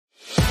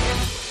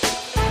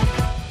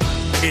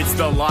It's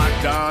the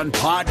Locked On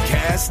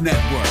Podcast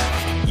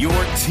Network, your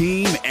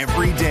team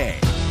every day.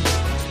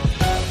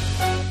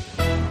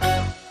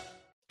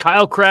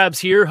 Kyle Krabs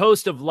here,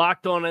 host of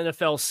Locked On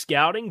NFL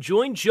Scouting.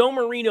 Join Joe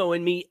Marino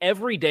and me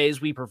every day as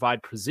we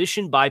provide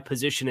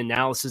position-by-position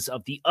analysis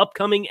of the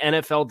upcoming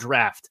NFL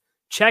Draft.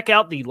 Check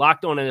out the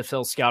Locked On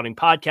NFL Scouting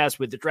podcast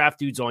with the Draft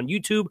Dudes on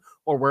YouTube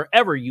or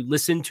wherever you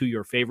listen to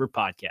your favorite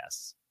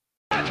podcasts.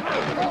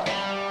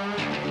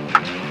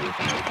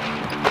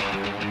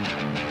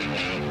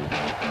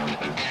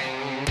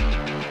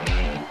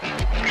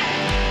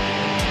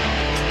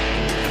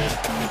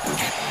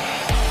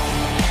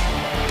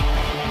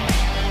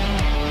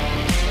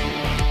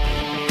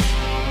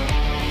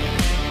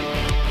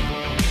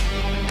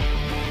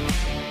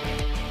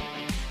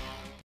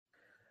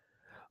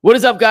 What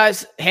is up,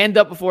 guys? Hand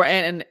up before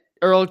Ant and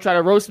Earl try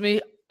to roast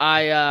me.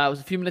 I was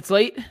a few minutes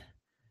late.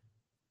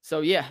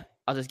 So, yeah,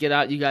 I'll just get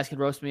out. You guys can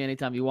roast me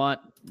anytime you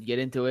want. Get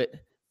into it.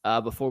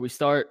 Before we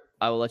start,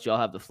 I will let you all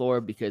have the floor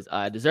because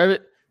I deserve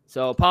it.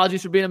 So,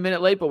 apologies for being a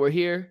minute late, but we're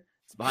here.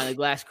 It's Behind the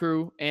Glass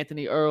crew,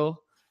 Anthony,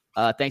 Earl.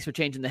 Thanks for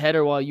changing the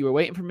header while you were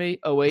waiting for me.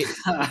 Oh, wait.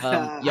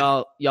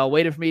 Y'all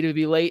waited for me to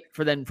be late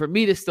for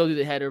me to still do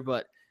the header,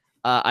 but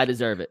I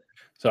deserve it.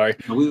 Sorry.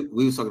 We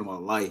was talking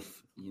about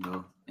life,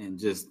 and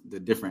just the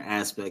different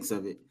aspects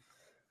of it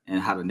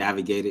and how to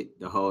navigate it,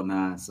 the whole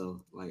nine.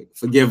 So,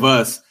 forgive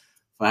us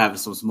for having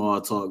some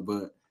small talk,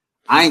 but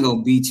I ain't going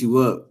to beat you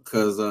up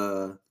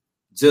because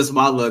just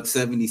my luck,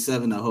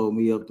 77 to hold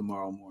me up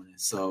tomorrow morning.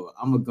 So,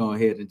 I'm going to go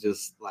ahead and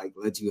just,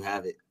 let you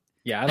have it.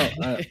 Yeah,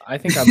 I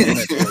think I'm in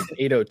it like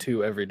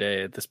 8:02 every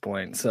day at this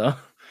point, so.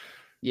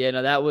 Yeah,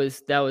 no, that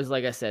was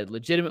like I said,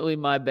 legitimately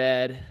my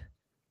bad.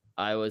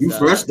 I was You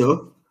fresh,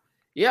 though.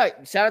 Yeah,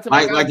 shout out to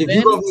my guy if Ben.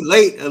 you're gonna be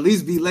late, at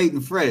least be late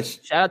and fresh.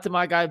 Shout out to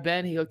my guy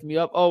Ben. He hooked me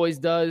up, always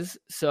does.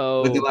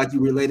 So looking like you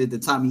related to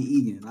Tommy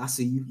Egan. I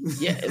see you.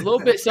 Yeah, a little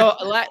bit. So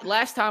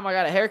last time I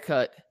got a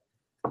haircut,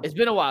 it's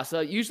been a while. So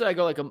usually I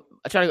go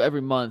I try to go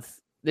every month.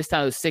 This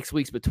time it was 6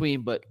 weeks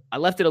between, but I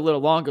left it a little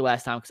longer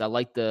last time because I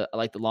like the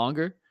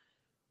longer.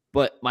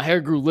 But my hair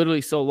grew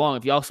literally so long.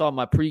 If y'all saw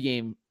my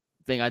pregame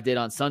thing I did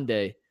on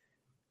Sunday,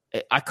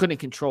 I couldn't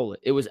control it.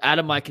 It was out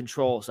of my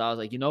control. So I was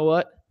like, you know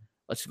what?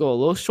 Let's go a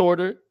little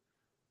shorter.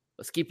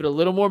 Let's keep it a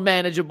little more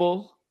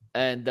manageable,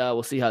 and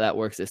we'll see how that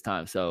works this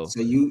time. So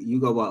you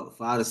go about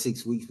 5 to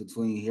 6 weeks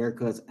between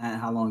haircuts, and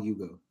how long you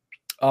go?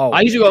 Oh,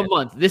 I usually go a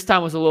month. This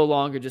time was a little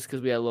longer just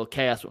because we had a little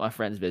chaos with my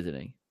friends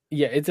visiting.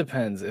 Yeah, it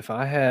depends. If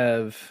I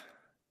have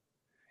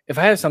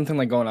something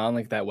like going on,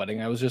 like that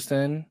wedding I was just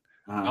in,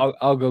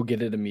 I'll go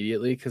get it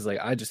immediately because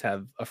I just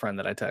have a friend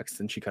that I text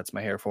and she cuts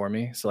my hair for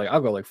me. So I'll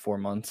go 4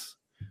 months.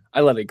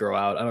 I let it grow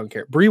out. I don't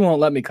care. Bree won't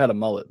let me cut a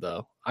mullet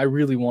though. I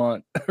really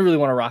want to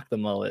rock the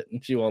mullet,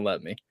 and she won't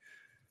let me.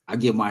 I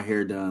get my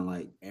hair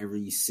done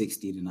every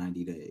 60 to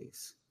 90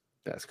 days.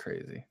 That's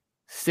crazy.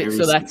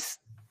 So that's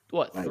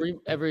what every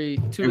 2 every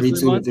or 3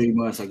 2 months? to 3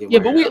 months. I get. Yeah,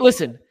 my but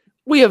hair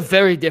we have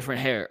very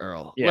different hair,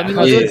 Earl. Yeah,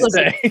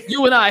 listen,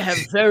 you and I have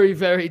very,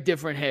 very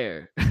different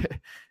hair.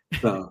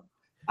 So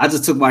I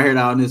just took my hair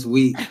down this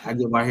week. I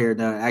get my hair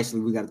done.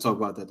 Actually, we got to talk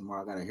about that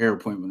tomorrow. I got a hair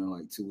appointment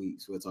in 2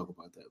 weeks. We'll talk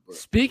about that. But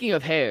speaking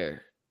of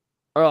hair,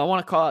 Earl, I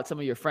want to call out some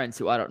of your friends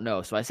who I don't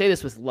know. So I say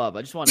this with love.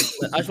 I just want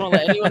to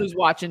let anyone who's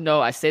watching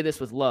know I say this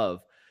with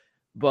love.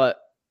 But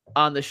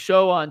on the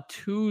show on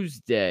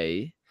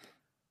Tuesday,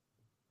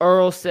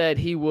 Earl said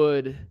he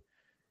would,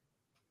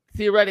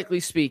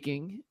 theoretically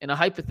speaking, in a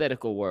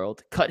hypothetical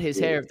world, cut his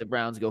hair if the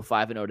Browns go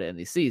 5-0 to end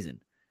the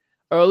season.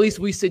 Or at least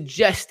we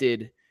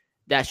suggested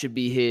that should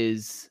be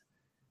his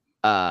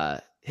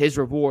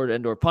reward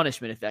and or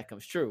punishment if that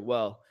comes true.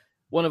 Well,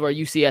 one of our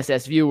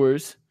UCSS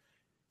viewers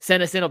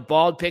sent us in a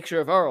bald picture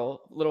of Earl,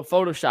 little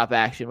Photoshop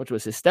action, which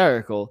was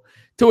hysterical,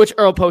 to which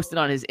Earl posted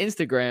on his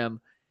Instagram.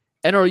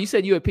 And Earl, you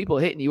said you had people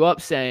hitting you up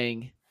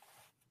saying,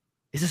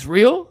 is this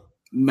real?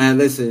 Man,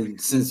 listen,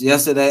 since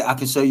yesterday, I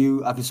can show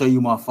you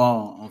my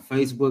phone on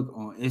Facebook,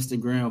 on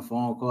Instagram,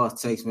 phone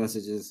calls, text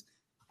messages.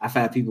 I've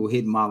had people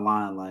hitting my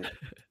line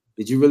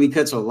did you really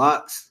cut your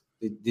locks?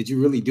 Did you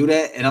really do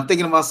that? And I'm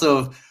thinking to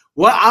myself,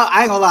 well,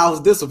 I ain't gonna lie, I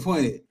was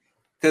disappointed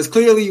because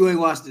clearly you ain't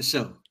watched the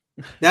show.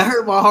 That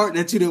hurt my heart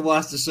that you didn't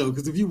watch the show,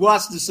 because if you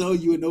watched the show,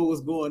 you would know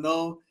what's going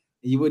on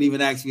and you wouldn't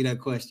even ask me that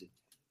question.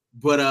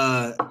 But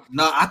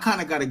no, I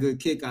kind of got a good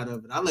kick out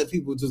of it. I let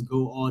people just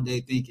go all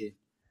day thinking,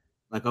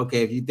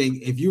 okay,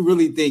 if you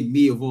really think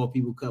me of all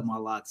people cut my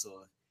locks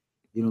off,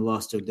 you done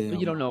lost your damn.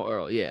 You don't know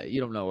Earl. Yeah,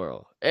 you don't know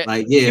Earl.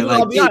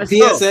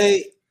 PSA,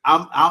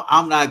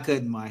 I'm not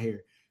cutting my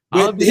hair.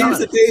 But here's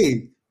the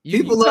thing.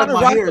 People love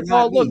my hair. The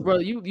bald look, bro.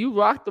 You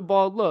rock the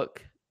bald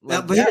look.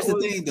 But here's the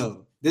thing,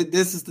 though.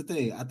 This is the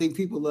thing. I think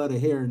people love the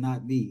hair,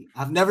 not me.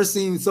 I've never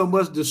seen so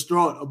much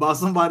distraught about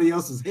somebody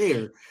else's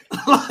hair.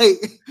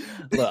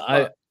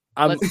 Look,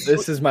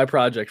 this is my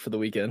project for the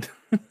weekend.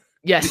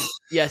 Yes,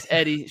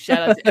 Eddie.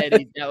 Shout out to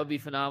Eddie. That would be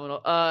phenomenal.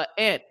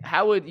 Ant,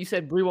 you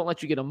said Bree won't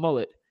let you get a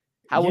mullet.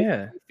 How would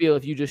you feel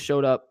if you just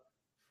showed up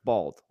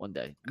bald one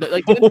day?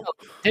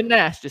 Tim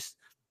Nash just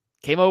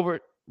came over,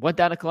 went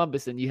down to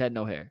Columbus, and you had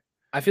no hair.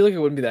 I feel like it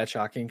wouldn't be that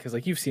shocking because,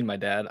 like, you've seen my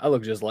dad. I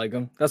look just like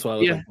him. That's why I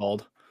look like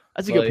bald.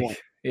 That's a good point.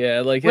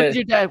 Yeah, like When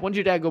did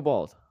your dad go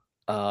bald?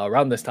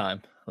 Around this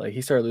time. Like,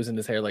 he started losing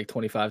his hair like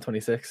 25,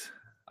 26.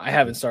 I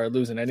haven't started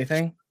losing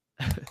anything.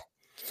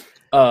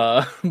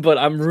 But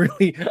I'm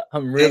really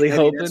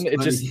hoping it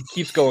just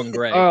keeps going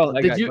gray. Earl,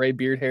 I got gray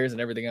beard hairs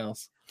and everything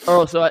else.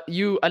 Earl, so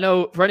I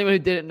know for anyone who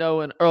didn't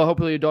know, and Earl,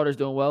 hopefully your daughter's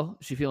doing well.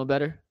 Is she feeling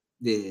better?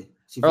 Yeah.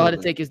 Earl had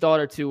to take his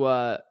daughter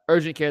to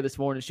urgent care this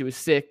morning. She was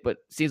sick, but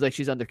seems like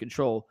she's under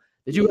control.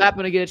 Did you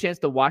happen to get a chance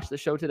to watch the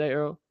show today,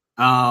 Earl?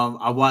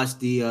 I watched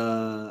the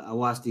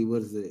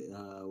what is it?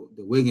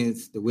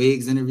 The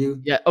Wigs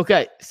interview. Yeah.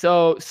 Okay.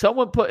 So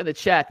someone put in the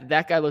chat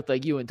that guy looked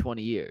like you in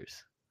 20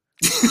 years.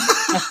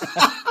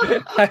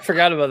 I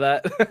forgot about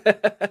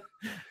that.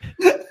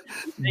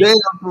 Damn,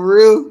 for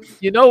real.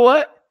 You know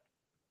what?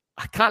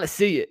 I kind of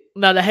see it.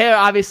 Now the hair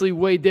obviously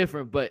way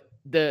different, but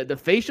the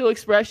facial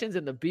expressions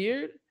and the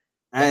beard,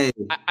 hey,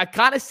 I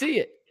kind of see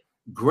it.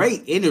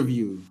 Great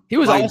interview. He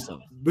was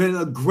awesome. Been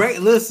a great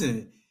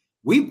listen.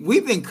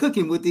 We've been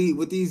cooking with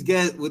these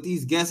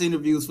guest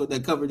interviews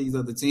that cover these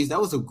other teams. That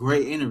was a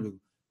great interview.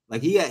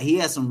 Like he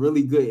had some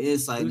really good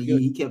insight.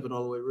 He kept it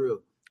all the way real.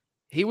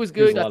 He was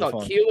good. I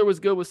thought Keeler was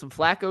good with some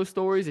Flacco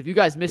stories. If you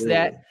guys missed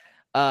that,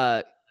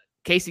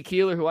 Casey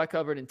Keeler, who I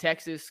covered in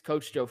Texas,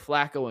 coached Joe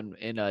Flacco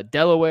in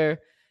Delaware.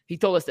 He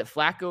told us that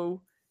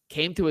Flacco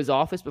came to his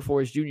office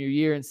before his junior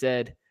year and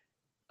said,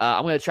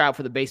 I'm going to try out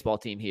for the baseball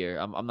team here.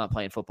 I'm not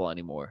playing football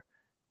anymore.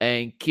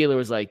 And Keeler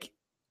was like,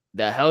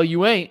 the hell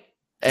you ain't.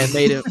 And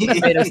made him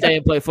stay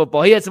and play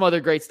football. He had some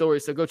other great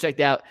stories, so go check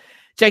that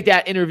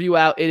interview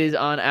out. It is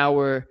on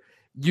our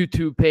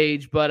YouTube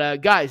page.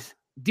 But guys,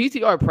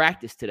 DTR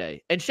practice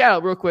today. And shout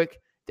out real quick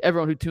to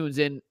everyone who tunes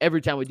in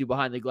every time we do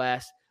Behind the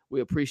Glass.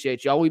 We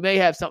appreciate y'all. We may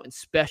have something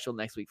special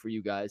next week for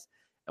you guys,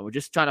 and we're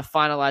just trying to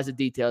finalize the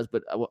details.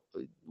 But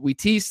we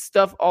tease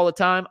stuff all the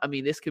time. I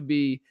mean, this could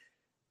be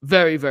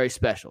very, very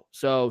special.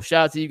 So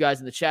shout out to you guys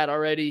in the chat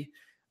already.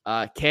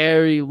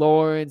 Carrie,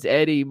 Lawrence,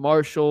 Eddie,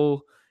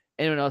 Marshall,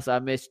 anyone else I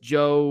missed,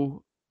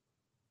 Joe,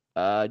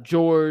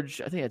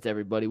 George. I think that's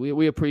everybody.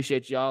 We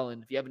appreciate y'all.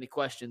 And if you have any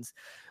questions,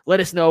 let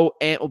us know.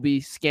 Ant will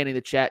be scanning the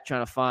chat,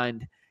 trying to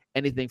find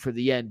anything for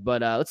the end.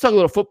 But let's talk a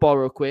little football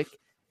real quick.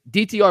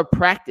 DTR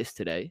practice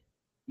today.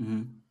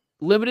 Mm-hmm.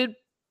 Limited,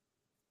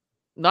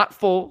 not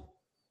full,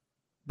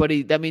 but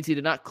that means he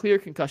did not clear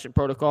concussion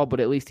protocol, but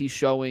at least he's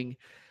showing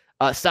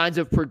signs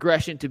of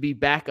progression to be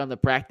back on the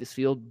practice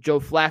field.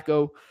 Joe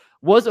Flacco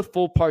was a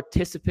full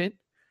participant.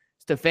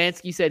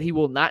 Stefanski said he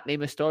will not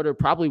name a starter,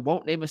 probably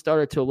won't name a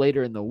starter till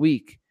later in the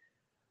week.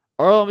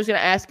 Earl, I'm just going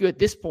to ask you at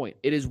this point.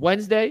 It is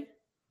Wednesday.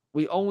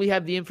 We only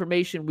have the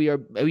information we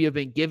have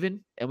been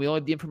given, and we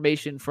only have the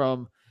information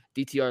from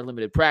DTR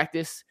limited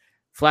practice.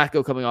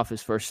 Flacco coming off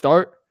his first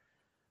start.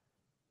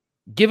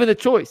 Given the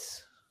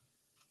choice,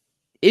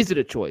 is it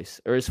a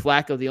choice, or is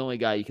Flacco the only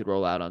guy you could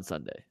roll out on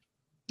Sunday?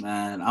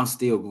 Man, I'm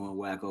still going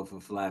wacko for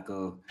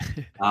Flacco.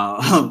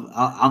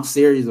 I'm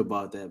serious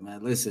about that,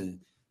 man. Listen,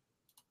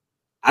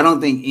 I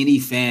don't think any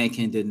fan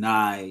can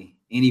deny,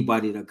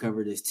 anybody that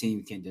covered this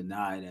team can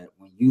deny that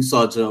when you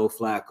saw Joe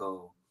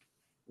Flacco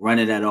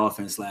running that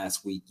offense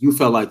last week, you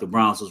felt like the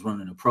Browns was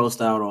running a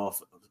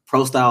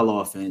pro-style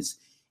offense,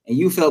 and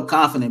you felt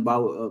confident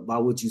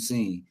about what you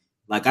seen.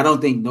 Like, I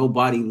don't think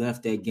nobody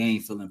left that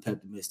game feeling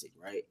pessimistic,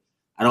 right?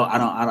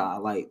 I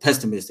like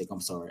pessimistic. I'm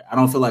sorry. I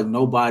don't feel like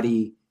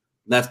nobody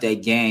left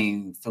that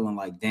game feeling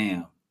like,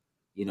 damn,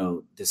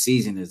 the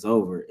season is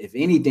over. If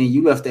anything,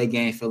 you left that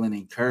game feeling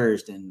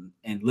encouraged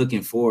and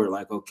looking forward,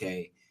 like,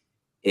 okay,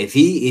 if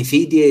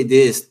he did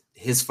this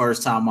his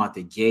first time out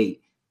the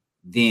gate,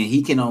 then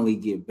he can only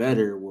get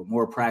better with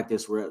more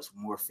practice reps,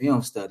 more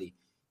film study.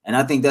 And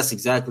I think that's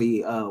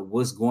exactly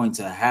what's going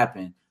to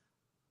happen.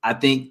 I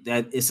think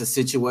that it's a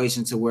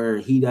situation to where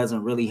he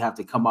doesn't really have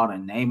to come out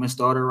and name a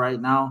starter right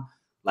now.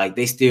 Like,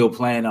 they still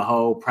playing the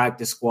whole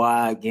practice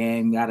squad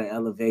game, got to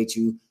elevate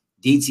you.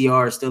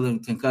 DTR is still in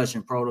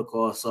concussion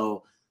protocol.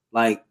 So,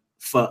 like,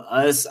 for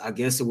us, I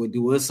guess it would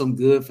do us some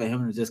good for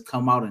him to just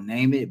come out and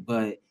name it.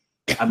 But,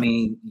 I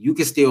mean, you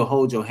can still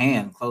hold your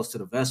hand close to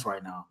the vest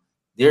right now.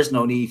 There's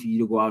no need for you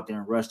to go out there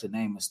and rush to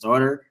name a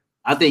starter.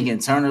 I think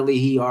internally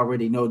he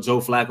already knows Joe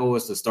Flacco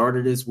is the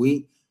starter this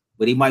week,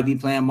 but he might be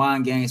playing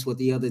mind games with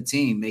the other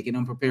team, making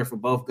them prepare for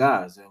both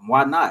guys. And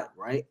why not,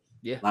 right?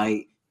 Yeah.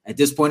 Like, at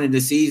this point in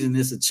the season,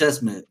 it's a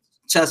chess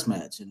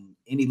match, and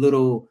any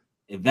little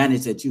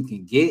advantage that you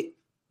can get,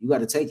 you got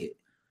to take it.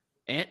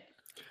 And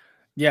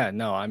yeah,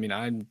 no, I mean,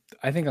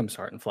 I think I'm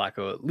starting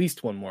Flacco at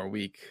least one more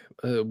week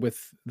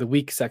with the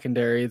weak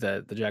secondary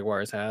that the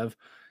Jaguars have.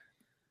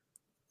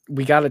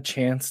 We got a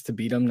chance to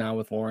beat them now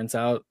with Lawrence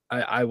out.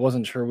 I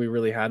wasn't sure we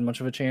really had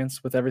much of a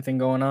chance with everything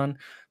going on,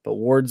 but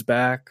Ward's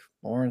back,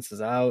 Lawrence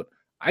is out.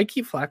 I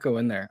keep Flacco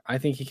in there. I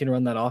think he can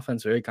run that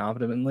offense very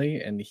confidently,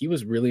 and he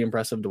was really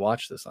impressive to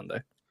watch this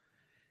Sunday.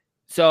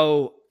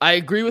 So I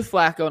agree with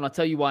Flacco, and I'll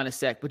tell you why in a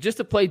sec. But just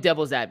to play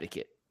devil's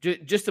advocate, to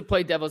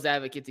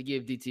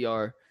give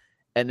DTR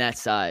and that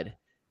side,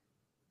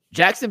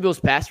 Jacksonville's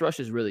pass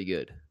rush is really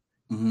good.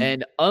 Mm-hmm.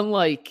 And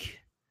unlike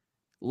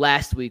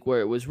last week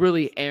where it was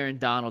really Aaron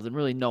Donald and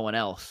really no one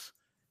else.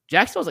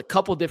 Jacksonville's a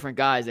couple different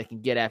guys that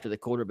can get after the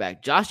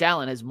quarterback. Josh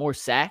Allen has more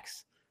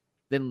sacks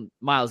than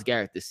Myles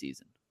Garrett this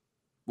season,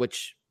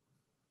 which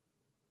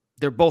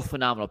they're both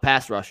phenomenal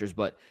pass rushers,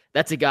 but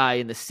that's a guy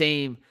in the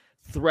same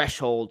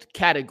threshold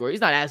category.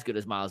 He's not as good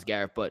as Myles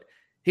Garrett, but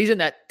he's in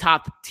that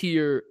top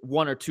tier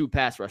 1 or 2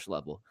 pass rush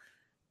level.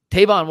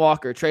 Trayvon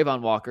Walker,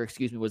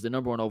 was the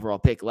number 1 overall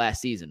pick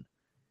last season.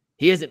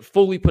 He hasn't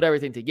fully put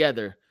everything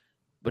together,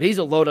 but he's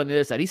a load on the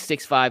other side. He's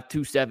 6'5",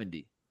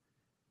 270.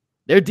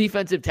 They're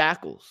defensive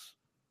tackles.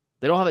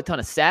 They don't have a ton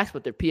of sacks,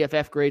 but their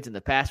PFF grades in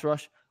the pass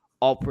rush,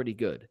 all pretty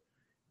good.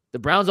 The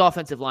Browns'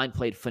 offensive line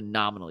played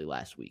phenomenally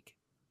last week.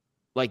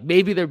 Like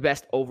maybe their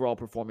best overall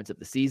performance of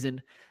the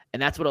season,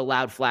 and that's what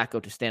allowed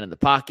Flacco to stand in the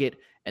pocket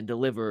and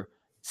deliver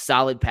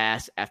solid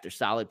pass after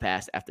solid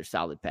pass after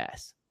solid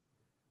pass.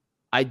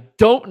 I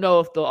don't know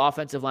if the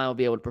offensive line will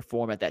be able to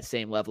perform at that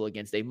same level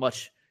against a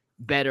much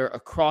better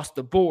across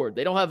the board.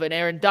 They don't have an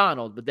Aaron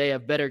Donald, but they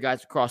have better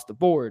guys across the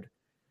board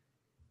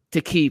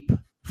to keep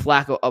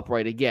Flacco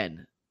upright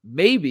again.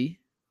 Maybe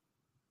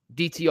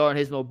DTR and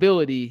his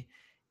mobility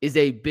is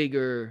a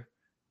bigger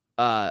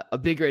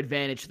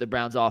advantage to the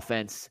Browns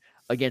offense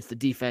against the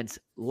defense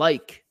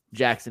like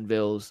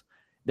Jacksonville's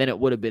than it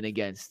would have been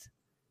against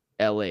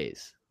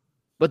LA's.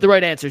 But the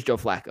right answer is Joe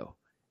Flacco.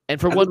 And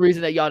for one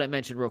reason that y'all didn't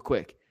mention real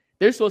quick,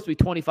 there's supposed to be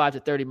 25 to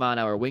 30 mile an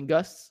hour wind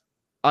gusts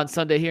on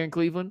Sunday here in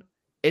Cleveland.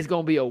 It's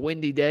going to be a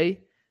windy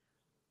day.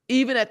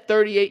 Even at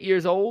 38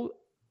 years old,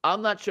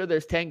 I'm not sure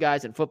there's 10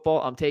 guys in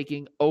football I'm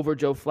taking over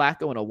Joe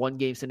Flacco in a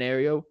one-game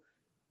scenario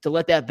to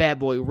let that bad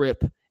boy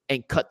rip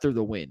and cut through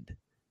the wind.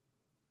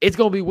 It's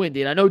going to be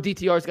windy. And I know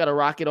DTR's got a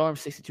rocket arm,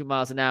 62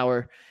 miles an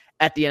hour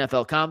at the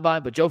NFL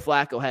Combine, but Joe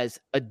Flacco has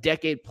a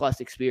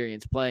decade-plus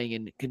experience playing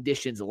in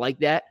conditions like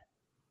that.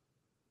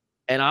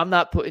 And I'm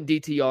not putting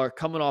DTR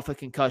coming off a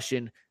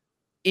concussion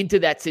into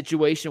that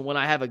situation when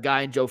I have a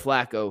guy in Joe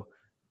Flacco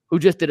who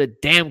just did a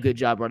damn good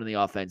job running the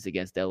offense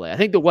against LA. I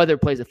think the weather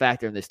plays a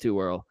factor in this too,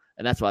 Earl,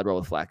 and that's why I'd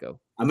roll with Flacco.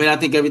 I mean, I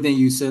think everything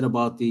you said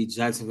about the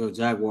Jacksonville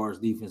Jaguars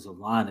defensive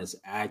line is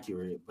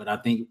accurate, but I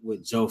think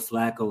with Joe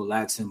Flacco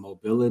lacks in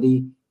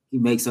mobility, he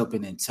makes up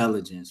in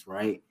intelligence,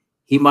 right?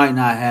 He might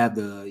not have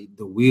the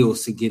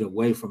wheels to get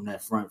away from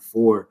that front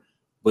four,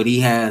 but he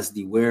has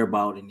the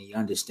whereabout and the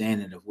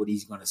understanding of what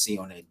he's going to see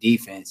on that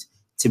defense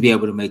to be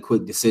able to make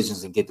quick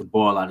decisions and get the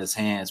ball out of his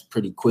hands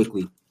pretty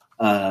quickly,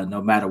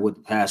 no matter what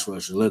the pass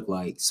rusher look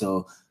like.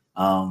 So,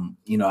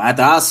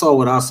 after I saw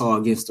what I saw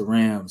against the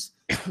Rams,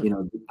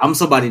 I'm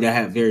somebody that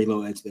had very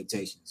low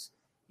expectations,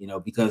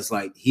 because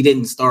like he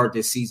didn't start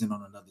this season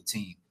on another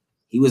team.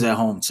 He was at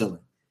home chilling.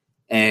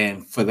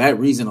 And for that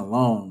reason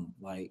alone,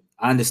 like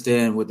I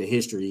understand what the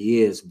history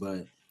is,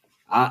 but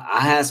I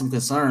had some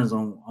concerns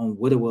on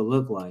what it would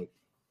look like.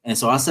 And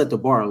so I set the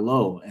bar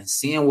low, and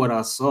seeing what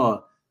I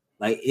saw,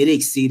 like it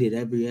exceeded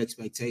every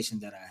expectation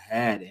that I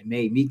had. It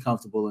made me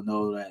comfortable to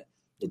know that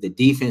if the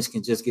defense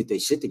can just get their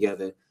shit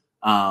together,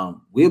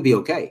 we'll be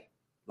okay.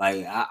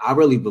 Like I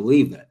really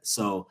believe that.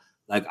 So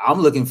like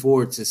I'm looking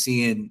forward to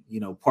seeing,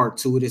 part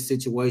 2 of this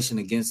situation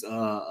against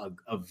a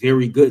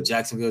very good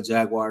Jacksonville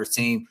Jaguars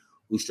team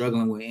who's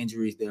struggling with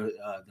injuries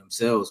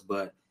themselves.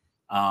 But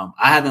I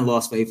haven't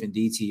lost faith in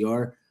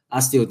DTR. I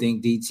still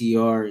think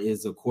DTR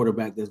is a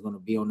quarterback that's going to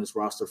be on this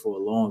roster for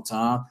a long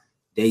time.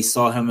 They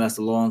saw him as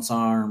the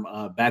long-term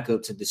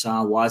backup to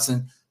Deshaun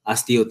Watson. I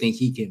still think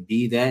he can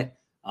be that.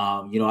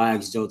 I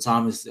asked Joe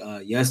Thomas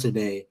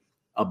yesterday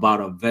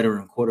about a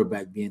veteran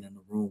quarterback being in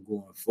the room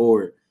going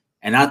forward.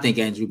 And I think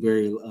Andrew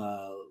Berry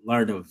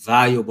learned a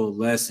valuable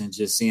lesson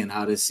just seeing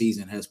how this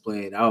season has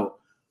played out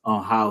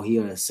on how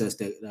he'll assess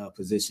that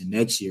position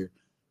next year.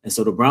 And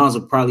so the Browns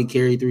will probably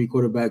carry 3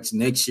 quarterbacks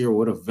next year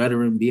with a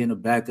veteran being a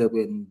backup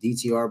and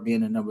DTR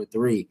being a number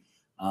 3.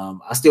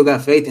 I still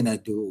got faith in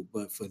that dude.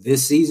 But for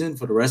this season,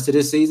 for the rest of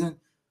this season,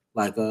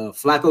 like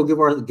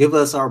Flacco give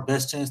us our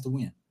best chance to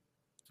win.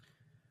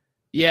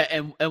 Yeah,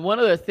 and one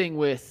other thing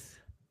with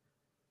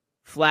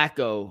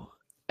Flacco,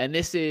 and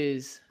this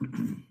is,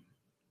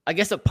 I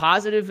guess, a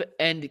positive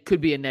and it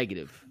could be a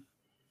negative.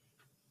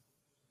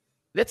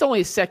 That's only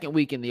his second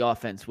week in the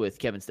offense with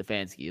Kevin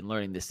Stefanski and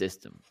learning the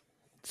system.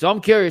 So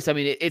I'm curious. I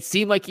mean, it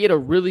seemed like he had a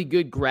really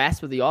good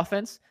grasp of the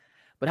offense,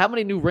 but how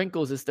many new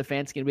wrinkles is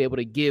Stefanski going to be able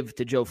to give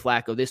to Joe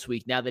Flacco this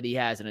week now that he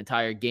has an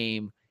entire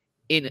game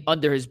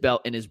under his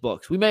belt in his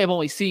books? We may have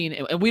only seen,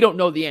 and we don't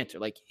know the answer.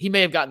 Like, he may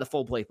have gotten the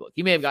full playbook.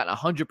 He may have gotten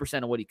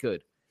 100% of what he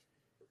could.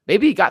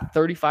 Maybe he got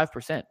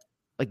 35%.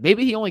 Like,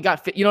 maybe he only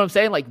got, you know what I'm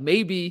saying? Like,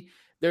 maybe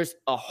there's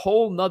a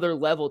whole nother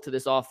level to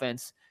this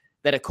offense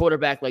that a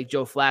quarterback like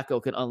Joe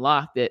Flacco can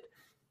unlock that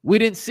we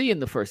didn't see in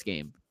the first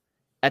game.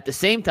 At the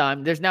same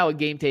time, there's now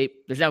game tape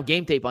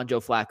on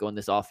Joe Flacco in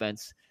this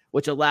offense,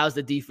 which allows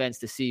the defense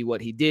to see what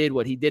he did,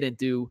 what he didn't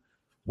do,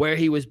 where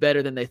he was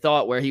better than they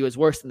thought, where he was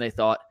worse than they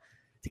thought,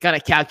 to kind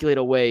of calculate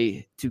a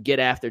way to get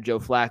after Joe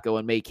Flacco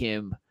and make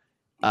him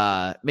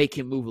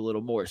move a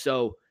little more.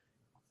 So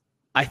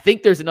I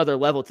think there's another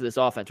level to this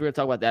offense. We're going to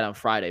talk about that on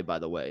Friday, by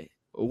the way.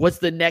 what's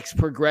the next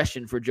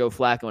progression for Joe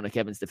Flacco and a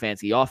Kevin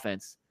Stefanski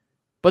offense?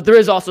 But there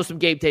is also some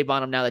game tape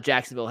on him now that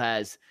Jacksonville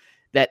has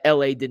that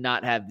LA did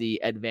not have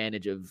the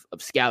advantage of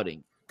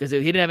scouting because he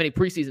didn't have any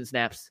preseason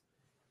snaps.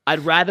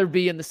 I'd rather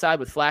be in the side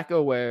with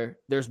Flacco where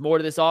there's more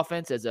to this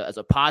offense as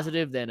a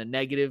positive than a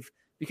negative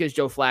because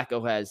Joe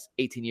Flacco has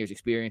 18 years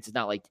experience. It's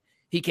not like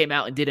he came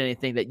out and did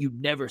anything that you've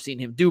never seen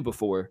him do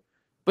before.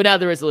 But now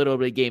there is a little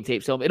bit of game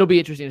tape. So it'll be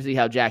interesting to see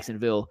how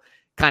Jacksonville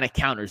kind of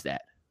counters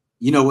that.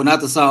 Well,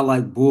 not to sound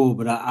like Bull,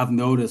 but I've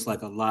noticed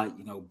like a lot,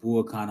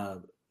 Bull kind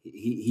of,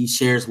 he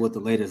shares what the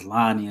latest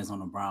line is on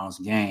the Browns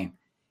game.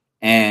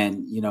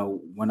 And,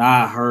 when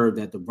I heard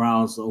that the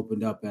Browns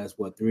opened up as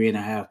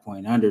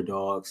 3.5-point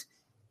underdogs,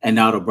 and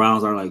now the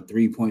Browns are like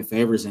 3-point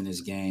favorites in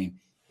this game,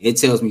 it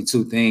tells me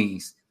two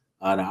things.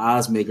 The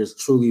odds makers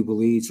truly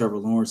believe Trevor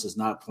Lawrence is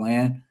not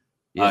playing.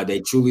 Yeah. They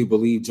truly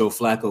believe Joe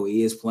Flacco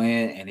is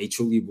playing, and they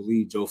truly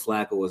believe Joe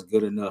Flacco is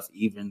good enough,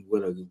 even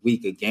with a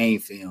week of game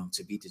film,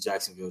 to beat the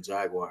Jacksonville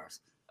Jaguars.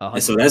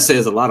 And so that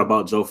says a lot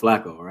about Joe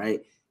Flacco,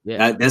 right?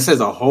 Yeah, that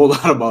says a whole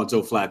lot about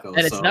Joe Flacco.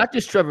 And it's not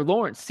just Trevor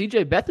Lawrence.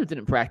 C.J. Beathard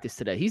didn't practice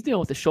today. He's dealing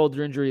with a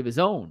shoulder injury of his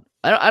own.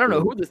 I don't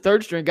know who the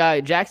third-string guy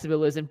in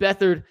Jacksonville is, and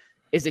Beathard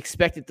is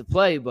expected to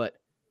play, but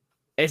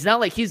it's not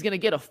like he's going to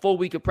get a full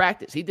week of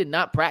practice. He did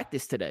not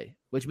practice today,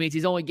 which means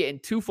he's only getting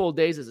 2 full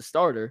days as a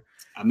starter.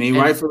 I mean,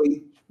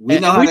 rightfully, we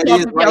know how that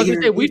is right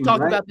here. We've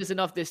talked about this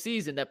enough this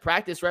season that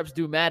practice reps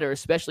do matter,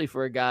 especially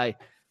for a guy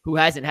who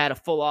hasn't had a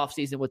full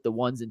offseason with the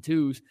 1s and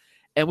 2s.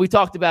 And we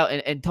talked about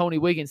and Tony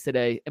Wiggins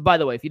today. And by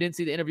the way, if you didn't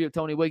see the interview with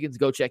Tony Wiggins,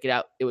 go check it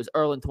out. It was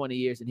early in 20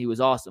 years, and he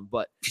was awesome.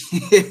 But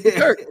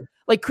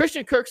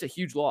Christian Kirk's a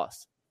huge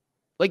loss.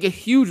 Like a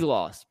huge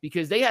loss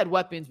because they had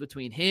weapons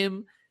between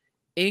him,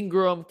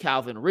 Ingram,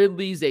 Calvin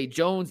Ridley, Zay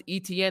Jones,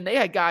 ETN. They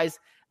had guys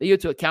that you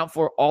had to account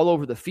for all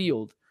over the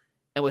field.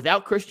 And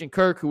without Christian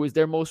Kirk, who was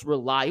their most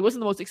reliable, he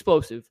wasn't the most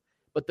explosive,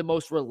 but the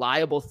most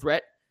reliable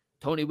threat.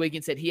 Tony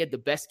Wiggins said he had the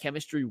best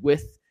chemistry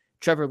with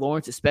Trevor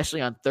Lawrence,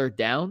 especially on third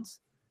downs.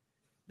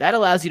 That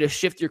allows you to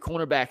shift your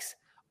cornerbacks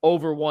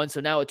over one.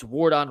 So now it's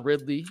Ward on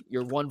Ridley.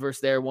 You're 1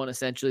 versus their 1,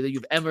 essentially. Then you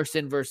have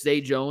Emerson versus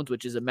Zay Jones,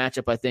 which is a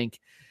matchup I think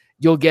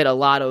you'll get a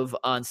lot of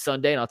on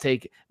Sunday, and I'll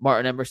take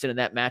Martin Emerson in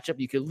that matchup.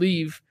 You could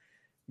leave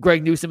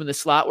Greg Newsome in the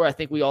slot, where I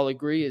think we all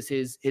agree is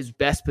his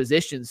best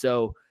position.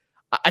 So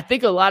I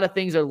think a lot of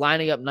things are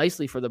lining up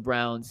nicely for the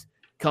Browns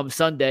come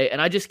Sunday, and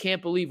I just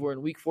can't believe we're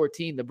in Week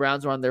 14. The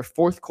Browns are on their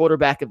 4th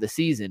quarterback of the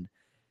season,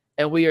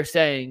 and we are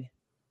saying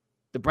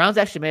the Browns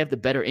actually may have the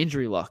better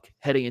injury luck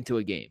heading into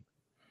a game.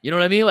 You know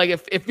what I mean? Like,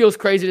 it feels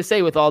crazy to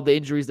say with all the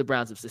injuries the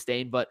Browns have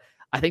sustained, but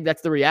I think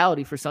that's the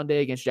reality for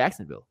Sunday against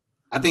Jacksonville.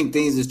 I think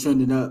things is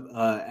trending up.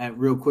 At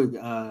real quick,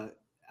 I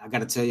got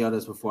to tell y'all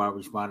this before I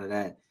respond to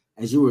that.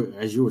 As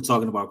you were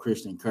talking about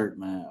Christian Kirk,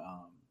 man,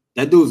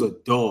 that dude's a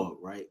dog,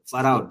 right?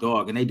 Flat out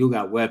dog, and they do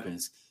got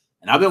weapons.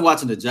 And I've been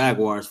watching the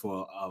Jaguars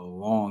for a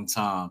long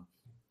time.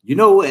 You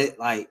know what?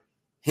 Like,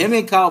 him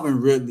and Calvin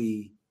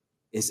Ridley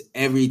is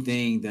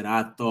everything that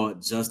I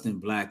thought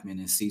Justin Blackmon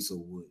and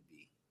Cecil would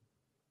be,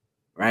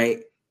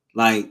 right?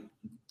 Like,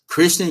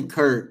 Christian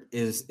Kirk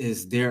is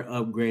their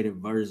upgraded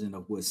version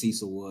of what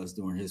Cecil was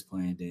during his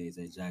playing days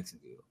at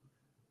Jacksonville.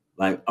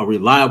 Like, a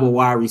reliable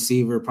wide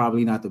receiver,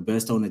 probably not the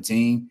best on the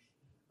team.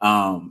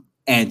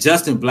 And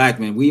Justin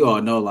Blackmon, we all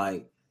know,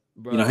 like,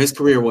 his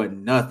career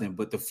wasn't nothing.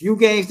 But the few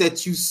games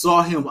that you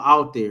saw him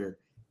out there,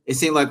 it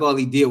seemed like all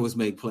he did was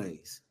make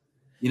plays.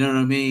 You know what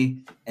I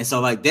mean? And so,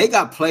 like, they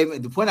got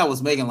the point I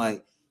was making,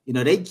 like,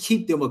 they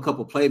keep them a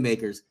couple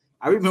playmakers.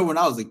 I remember when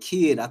I was a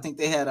kid, I think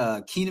they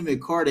had Keenan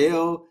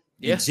McCardell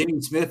and Jimmy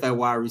Smith at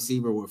wide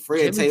receiver with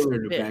Fred Taylor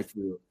in the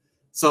backfield.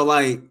 So,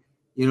 like,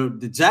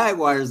 the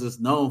Jaguars is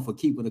known for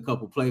keeping a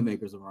couple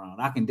playmakers around.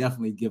 I can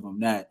definitely give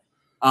them that.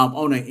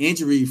 On an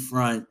injury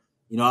front,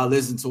 I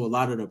listened to a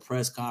lot of the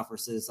press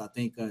conferences. I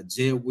think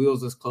Jed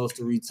Wills is close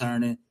to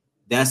returning.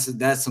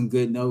 That's some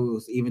good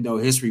news, even though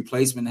his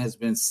replacement has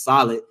been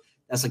solid.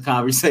 That's a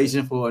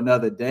conversation for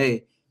another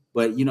day.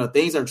 But,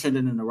 things are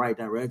trending in the right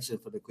direction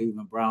for the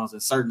Cleveland Browns in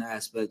certain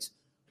aspects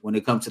when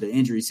it comes to the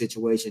injury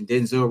situation.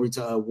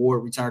 Denzel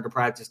Ward returned to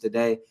practice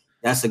today.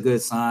 That's a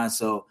good sign.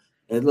 So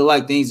it looked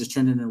like things are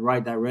trending in the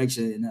right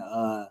direction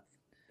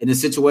in a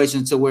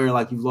situation to where,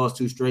 like, you've lost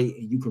 2 straight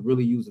and you could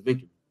really use a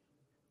victory.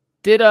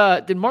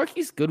 Did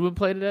Marquise Goodwin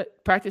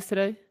practice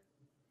today?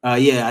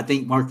 Yeah, I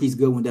think Marquise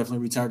Goodwin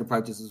definitely returned to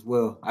practice as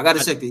well. I got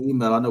to check the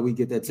email. I know we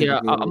get that.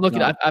 Yeah, I'm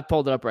looking. I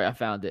pulled it up right. I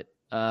found it.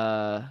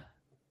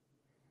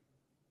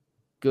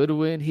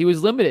 Goodwin, he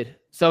was limited.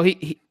 So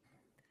he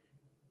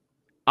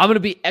I'm going to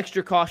be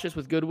extra cautious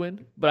with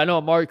Goodwin, but I know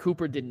Amari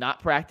Cooper did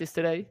not practice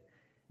today,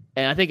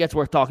 and I think that's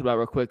worth talking about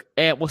real quick.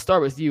 And we'll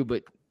start with you,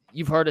 but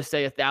you've heard us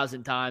say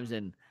 1,000 times,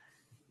 and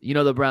you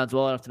know the Browns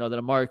well enough to know that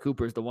Amari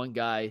Cooper is the one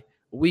guy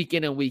week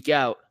in and week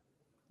out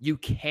you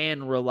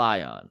can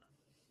rely on.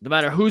 No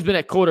matter who's been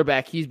at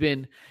quarterback, he's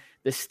been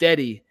the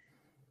steady.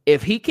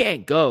 If he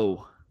can't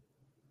go,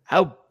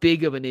 how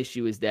big of an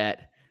issue is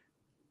that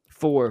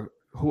for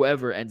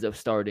whoever ends up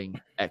starting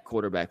at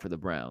quarterback for the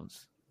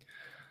Browns?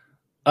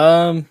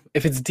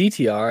 If it's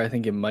DTR, I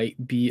think it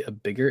might be a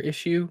bigger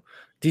issue.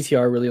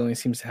 DTR really only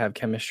seems to have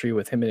chemistry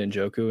with him and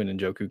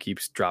Njoku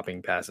keeps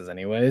dropping passes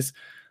anyways.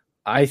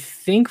 I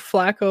think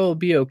Flacco will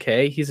be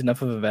okay. He's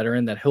enough of a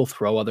veteran that he'll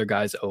throw other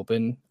guys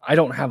open. I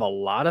don't have a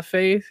lot of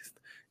faith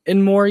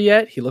in Moore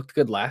yet. He looked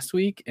good last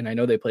week, and I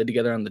know they played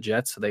together on the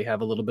Jets, so they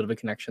have a little bit of a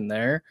connection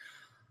there.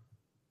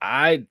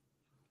 I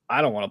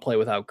don't want to play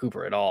without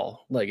Cooper at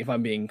all. Like, if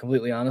I'm being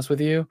completely honest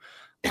with you,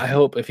 I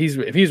hope if he's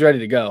ready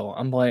to go,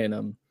 I'm playing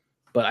him.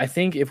 But I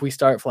think if we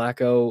start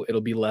Flacco,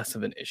 it'll be less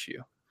of an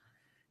issue.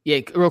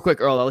 Yeah, real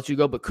quick, Earl, I'll let you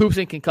go. But Coop's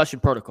in concussion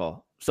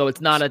protocol, so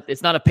it's not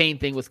a pain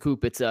thing with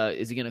Coop. It's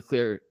is he going to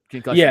clear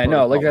concussion? Yeah,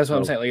 protocol? no, like that's what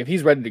I'm saying. Like if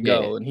he's ready to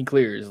go and he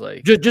clears,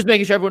 like just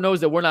making sure everyone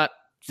knows that we're not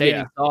saying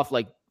it's off.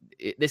 Like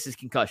this is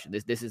concussion.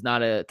 This is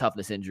not a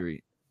toughness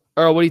injury.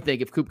 Earl, what do you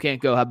think? If Coop can't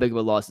go, how big of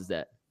a loss is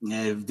that?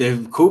 Yeah,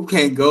 if Coop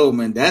can't go,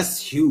 man, that's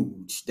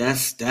huge.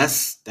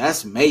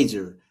 That's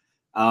major.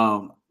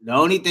 The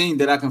only thing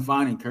that I can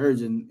find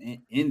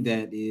encouraging in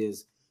that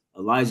is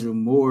Elijah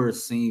Moore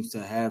seems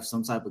to have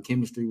some type of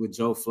chemistry with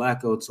Joe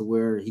Flacco to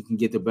where he can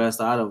get the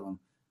best out of him.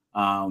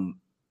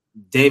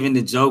 David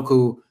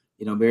Njoku,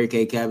 Mary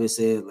Kay Cavs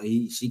said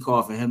she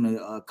called for him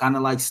to kind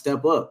of like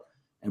step up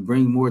and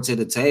bring more to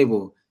the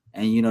table.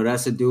 And,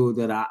 that's a dude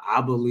that I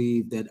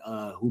believe that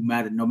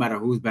no matter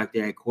who's back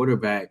there at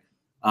quarterback,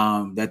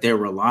 that they're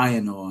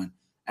relying on.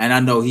 And I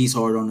know he's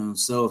hard on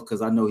himself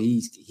because I know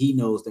he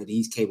knows that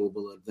he's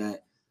capable of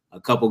that. A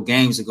couple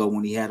games ago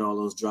when he had all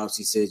those drops,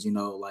 he said,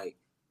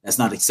 that's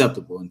not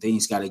acceptable and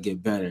things got to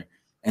get better.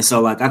 And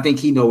so, I think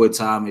he know what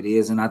time it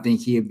is, and I think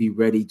he'll be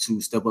ready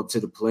to step up to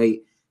the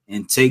plate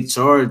and take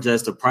charge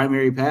as the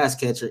primary pass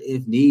catcher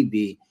if need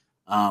be.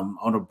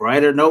 On a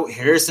brighter note,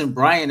 Harrison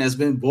Bryant has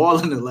been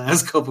balling the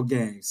last couple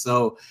games.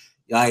 So,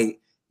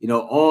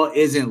 all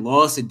isn't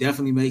lost. It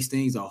definitely makes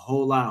things a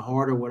whole lot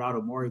harder without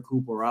Amari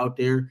Cooper out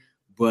there.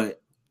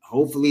 But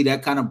hopefully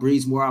that kind of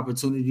breeds more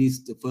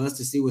opportunities for us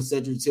to see what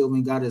Cedric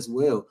Tillman got as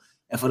well.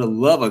 And for the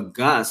love of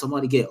God,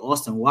 somebody get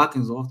Austin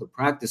Watkins off the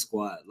practice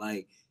squad.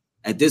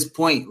 At this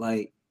point,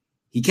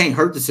 he can't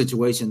hurt the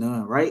situation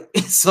none, right?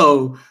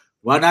 So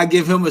why not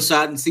give him a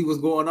shot and see what's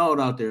going on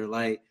out there?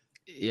 We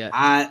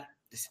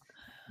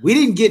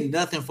didn't get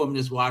nothing from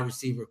this wide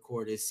receiver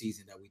core this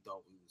season that we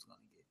thought we was going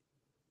to get.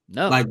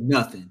 No.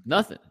 Nothing.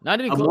 Nothing.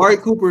 Not even Amari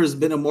Cooper has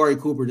been Amari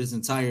Cooper this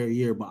entire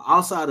year. But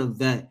outside of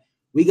that,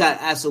 we got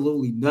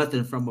absolutely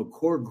nothing from a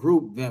core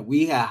group that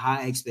we had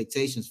high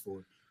expectations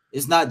for.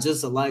 It's not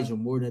just Elijah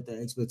Moore that the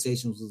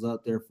expectations was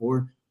out there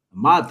for.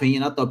 In my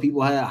opinion, I thought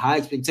people had high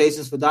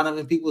expectations for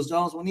Donovan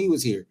Peoples-Jones when he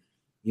was here.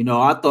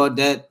 I thought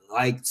that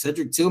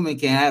Cedric Tillman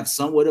can have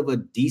somewhat of a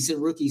decent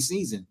rookie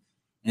season.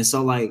 And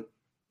so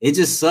it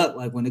just sucked.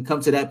 When it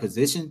comes to that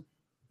position,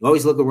 you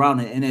always look around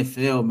the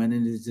NFL, man,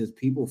 and it's just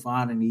people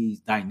finding these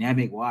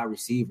dynamic wide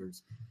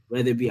receivers,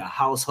 whether it be a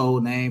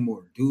household name or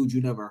a dude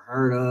you never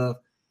heard of.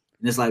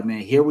 And it's man,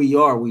 here we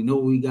are. We know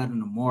we got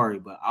an Amari,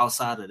 but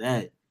outside of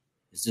that,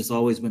 it's just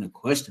always been a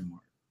question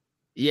mark.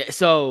 Yeah,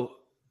 so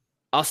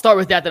I'll start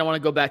with that. Then I want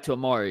to go back to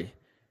Amari.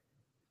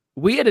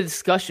 We had a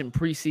discussion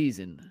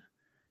preseason.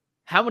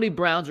 How many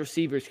Browns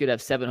receivers could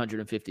have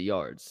 750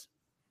 yards?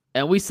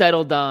 And we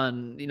settled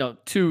on,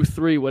 2,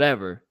 3,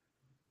 whatever.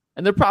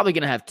 And they're probably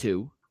going to have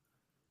 2.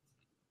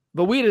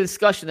 But we had a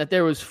discussion that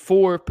there was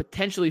 4,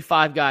 potentially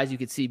 5 guys you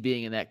could see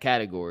being in that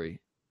category.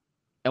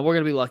 And we're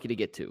going to be lucky to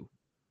get 2.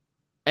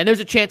 And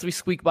there's a chance we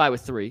squeak by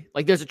with 3.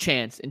 There's a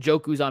chance. And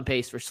Njoku's on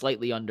pace for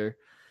slightly under.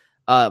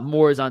 Elijah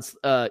Moore is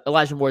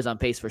on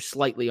pace for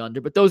slightly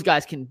under. But those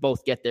guys can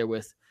both get there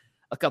with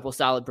a couple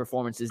solid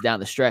performances down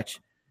the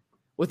stretch.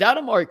 Without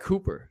Amari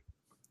Cooper,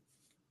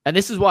 and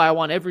this is why I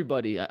want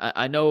everybody.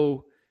 I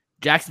know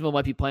Jacksonville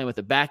might be playing with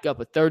a backup,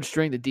 a third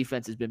string. The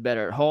defense has been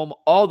better at home.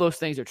 All those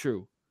things are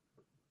true.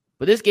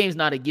 But this game's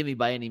not a gimme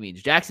by any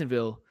means.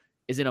 Jacksonville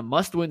is in a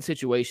must-win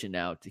situation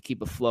now to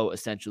keep afloat,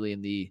 essentially,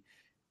 in the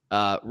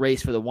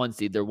race for the 1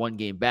 seed. They're 1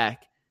 game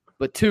back.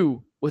 But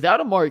 2,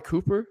 without Amari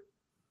Cooper,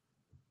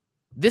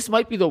 this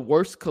might be the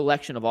worst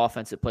collection of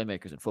offensive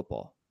playmakers in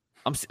football.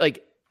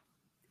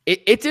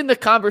 It's in the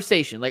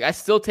conversation. I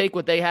still take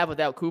what they have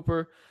without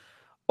Cooper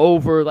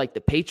over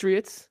the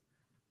Patriots.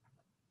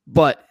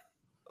 But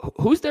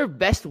who's their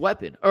best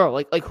weapon?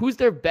 Or who's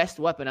their best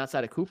weapon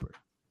outside of Cooper?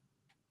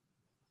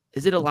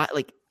 Is it a lot?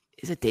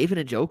 Is it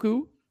David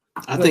Njoku?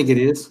 I think it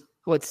is.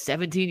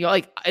 17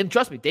 yards? And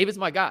trust me, David's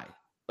my guy.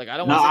 I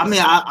don't.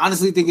 I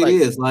honestly think it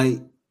is.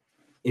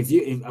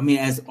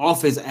 As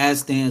offense as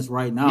stands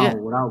right now,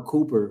 without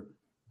Cooper,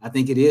 I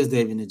think it is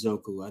David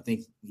Njoku. I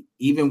think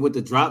even with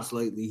the drops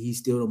lately, he's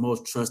still the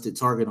most trusted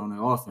target on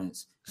the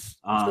offense.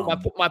 So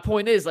my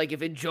point is, if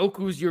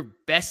Njoku's your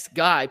best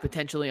guy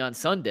potentially on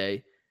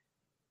Sunday,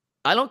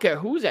 I don't care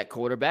who's at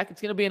quarterback. It's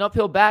going to be an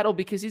uphill battle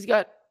because he's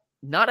got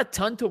not a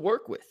ton to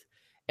work with.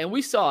 And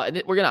we saw, and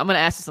I'm going to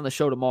ask this on the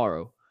show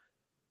tomorrow.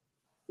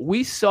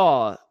 We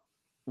saw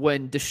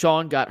when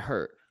Deshaun got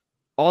hurt,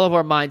 all of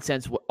our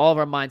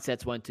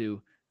mindsets went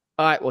to,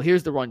 all right, well,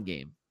 here's the run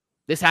game.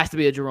 This has to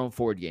be a Jerome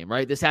Ford game,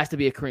 right? This has to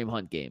be a Kareem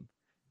Hunt game.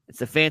 And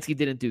Stefanski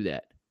didn't do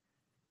that.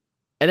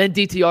 And then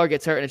DTR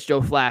gets hurt, and it's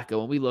Joe Flacco.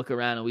 And we look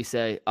around and we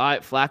say, all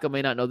right, Flacco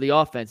may not know the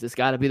offense. This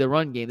got to be the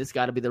run game. This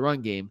got to be the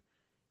run game.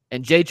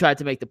 And Jay tried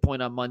to make the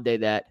point on Monday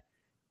that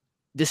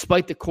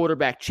despite the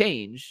quarterback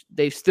change,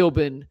 they've still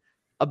been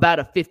about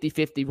a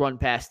 50-50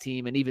 run-pass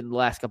team, and even the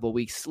last couple of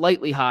weeks,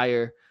 slightly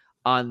higher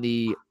on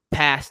the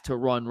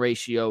pass-to-run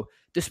ratio,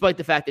 despite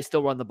the fact they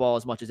still run the ball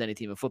as much as any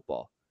team in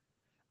football.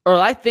 Or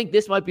I think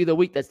this might be the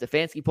week that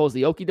Stefanski pulls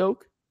the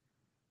okey-doke,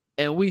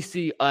 and we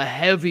see a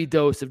heavy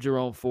dose of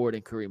Jerome Ford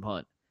and Kareem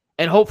Hunt,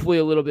 and hopefully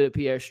a little bit of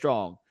Pierre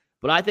Strong.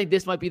 But I think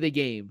this might be the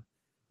game,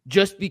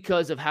 just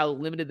because of how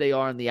limited they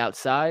are on the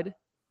outside.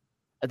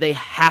 They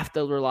have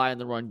to rely on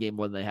the run game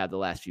more than they have the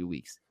last few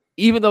weeks.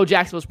 Even though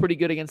Jacksonville's pretty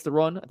good against the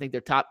run, I think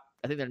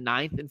they're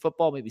ninth in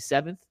football, maybe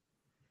seventh.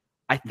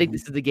 I think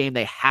this is the game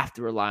they have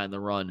to rely on the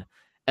run.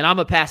 And I'm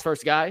a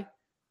pass-first guy,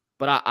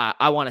 but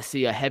I want to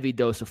see a heavy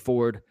dose of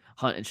Ford,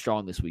 Hunt, and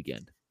Strong this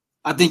weekend.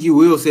 I think you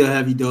will see a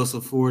heavy dose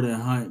of Ford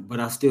and Hunt, but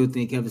I still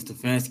think Kevin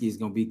Stefanski is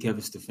going to be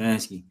Kevin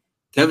Stefanski.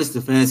 Kevin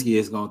Stefanski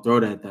is going to throw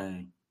that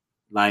thing.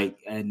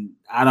 And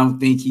I don't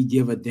think he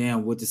give a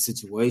damn what the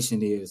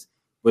situation is.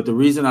 But the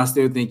reason I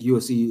still think you'll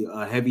see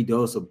a heavy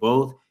dose of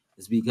both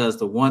is because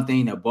the one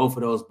thing that both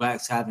of those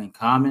backs have in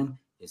common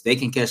is they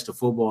can catch the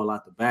football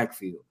out the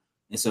backfield.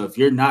 And so if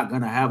you're not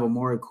going to have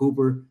Amari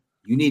Cooper,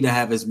 you need to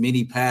have as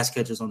many pass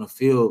catchers on the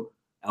field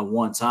at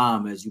one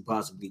time as you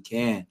possibly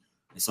can.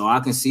 And so I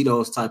can see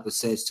those type of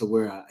sets to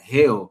where,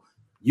 hell,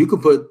 you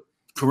could put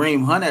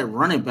Kareem Hunt at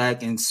running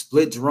back and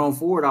split Jerome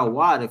Ford out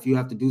wide if you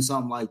have to do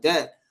something like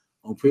that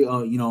on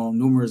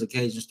numerous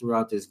occasions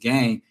throughout this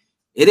game.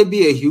 It'd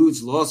be a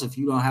huge loss if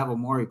you don't have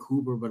Amari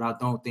Cooper, but I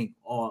don't think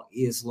all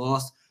is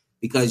lost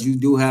because you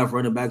do have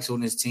running backs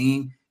on this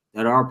team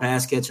that are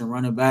pass-catching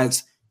running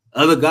backs.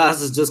 Other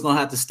guys is just going to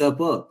have to step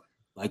up.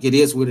 It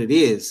is what it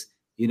is.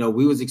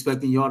 We was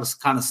expecting y'all to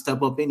kind of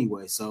step up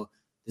anyway. So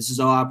this is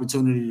our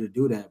opportunity to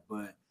do that.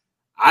 But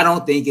I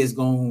don't think it's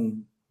going to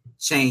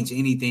change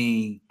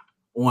anything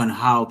on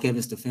how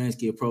Kevin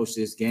Stefanski approached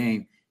this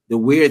game. The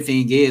weird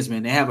thing is,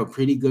 man, they have a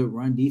pretty good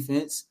run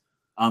defense.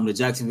 The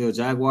Jacksonville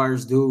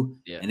Jaguars do,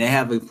 and they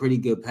have a pretty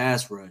good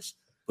pass rush.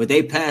 But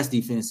their pass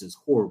defense is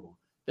horrible.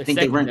 I think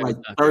they rank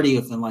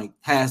 30th in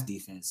pass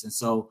defense. And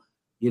so,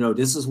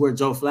 this is where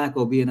Joe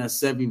Flacco, being a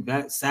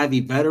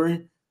savvy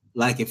veteran,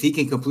 if he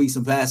can complete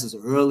some passes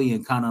early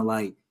and kind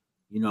of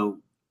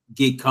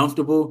get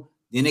comfortable,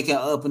 then it can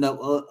open up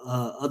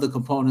other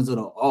components of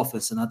the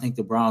offense. And I think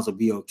the Browns will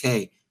be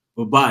okay.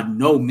 But by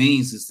no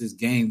means is this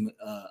game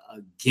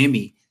a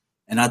gimme.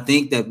 And I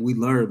think that we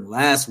learned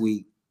last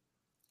week,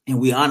 and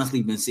we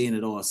honestly been seeing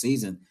it all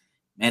season.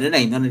 Man, it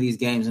ain't none of these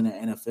games in the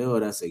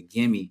NFL that's a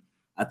gimme.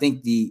 I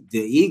think the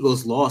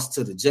Eagles lost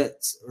to the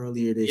Jets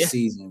earlier this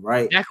season,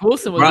 right? Jack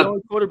Wilson was the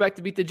only quarterback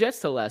to beat the Jets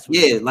till last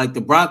week. Yeah, the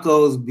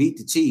Broncos beat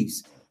the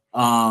Chiefs.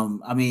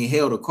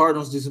 The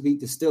Cardinals just beat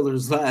the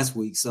Steelers last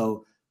week.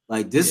 So,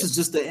 this is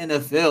just the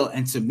NFL.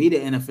 And to me, the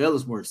NFL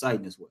is more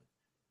exciting this way.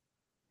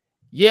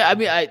 Yeah,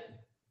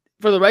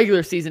 for the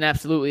regular season,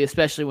 absolutely,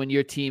 especially when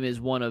your team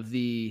is one of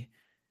the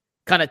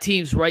kind of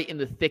teams right in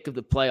the thick of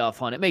the playoff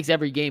hunt. It makes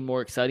every game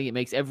more exciting. It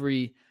makes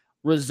every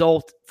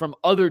result from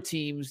other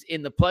teams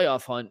in the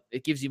playoff hunt.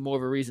 It gives you more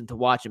of a reason to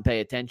watch and pay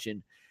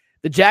attention.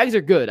 The Jags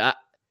are good.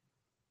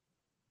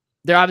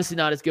 They're obviously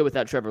not as good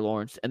without Trevor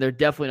Lawrence, and they're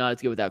definitely not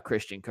as good without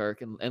Christian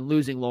Kirk. And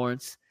losing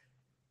Lawrence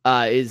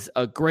is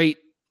a great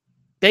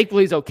 –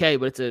 thankfully he's okay,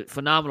 but it's a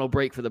phenomenal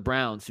break for the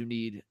Browns, who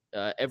need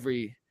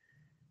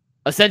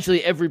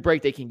essentially every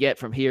break they can get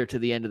from here to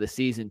the end of the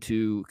season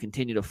to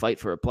continue to fight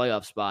for a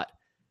playoff spot.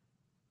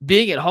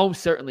 Being at home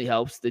certainly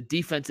helps. The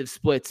defensive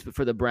splits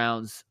for the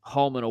Browns,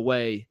 home and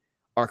away,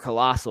 are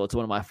colossal. It's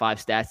one of my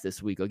 5 stats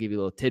this week. I'll give you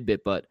a little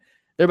tidbit, but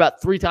they're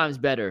about 3 times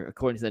better,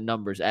 according to the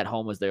numbers, at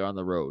home as they are on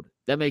the road.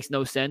 That makes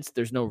no sense.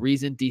 There's no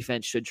reason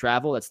defense should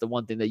travel. That's the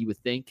one thing that you would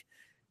think.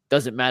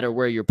 Doesn't matter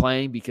where you're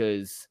playing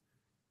because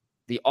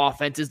the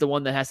offense is the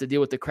one that has to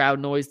deal with the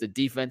crowd noise. The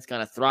defense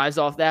kind of thrives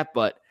off that,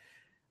 but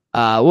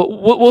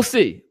we'll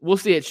see. We'll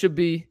see. It should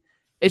be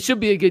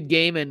a good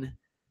game, and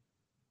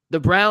the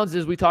Browns,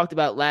 as we talked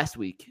about last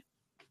week,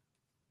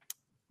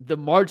 the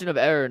margin of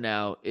error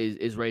now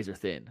is razor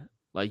thin.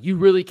 You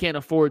really can't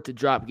afford to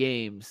drop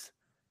games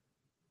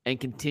and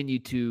continue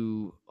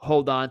to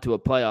hold on to a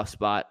playoff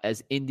spot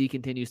as Indy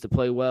continues to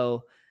play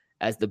well,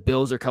 as the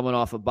Bills are coming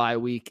off a bye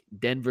week.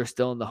 Denver's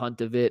still in the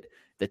hunt of it.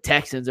 The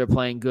Texans are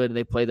playing good, and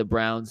they play the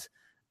Browns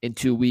in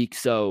 2 weeks.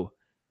 So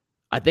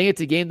I think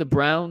it's a game the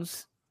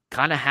Browns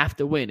kind of have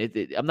to win.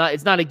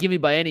 It's not a gimme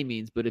by any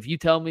means, but if you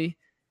tell me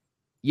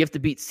you have to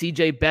beat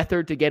C.J.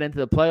 Beathard to get into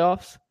the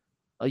playoffs,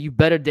 you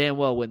better damn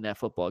well win that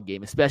football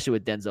game, especially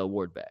with Denzel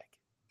Ward back.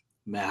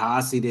 Man, how I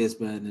see this,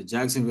 man, the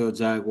Jacksonville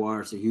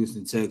Jaguars, the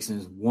Houston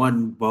Texans,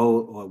 one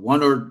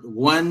or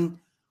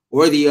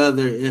the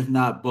other, if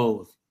not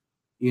both,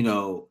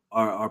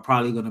 are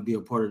probably going to be a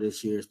part of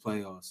this year's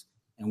playoffs.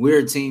 And we're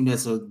a team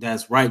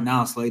that's right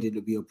now slated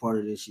to be a part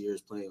of this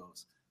year's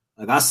playoffs.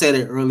 I said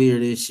it earlier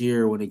this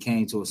year when it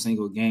came to a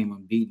single game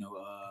and beating the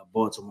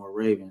Baltimore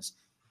Ravens.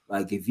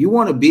 Like, if you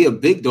want to be a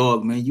big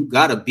dog, man, you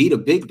got to beat a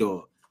big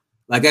dog.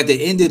 Like, at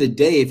the end of the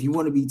day, if you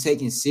want to be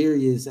taken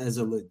serious as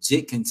a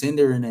legit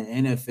contender in the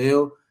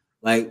NFL,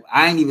 like,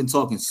 I ain't even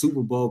talking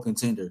Super Bowl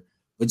contender,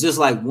 but just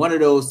like one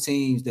of those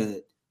teams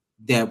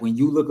that when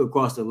you look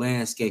across the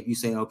landscape, you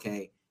say,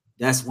 okay,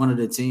 that's one of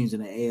the teams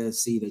in the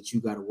AFC that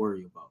you got to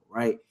worry about,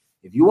 right?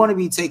 If you want to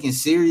be taken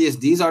serious,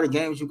 these are the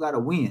games you got to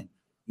win.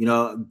 You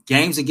know,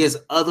 games against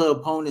other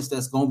opponents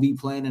that's going to be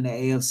playing in the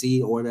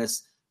AFC or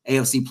that's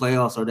AFC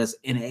playoffs or that's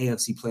in the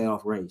AFC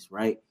playoff race,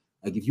 right?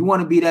 Like, if you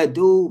want to be that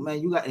dude,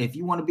 man, if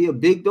you want to be a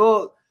big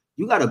dog,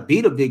 you got to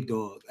beat a big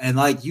dog. And,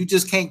 like, you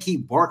just can't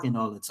keep barking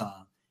all the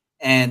time.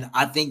 And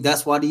I think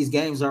that's why these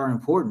games are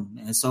important.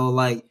 And so,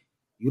 like,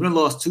 you done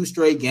lost 2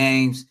 straight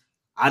games.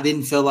 I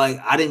didn't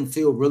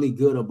feel really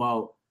good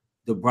about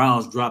the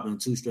Browns dropping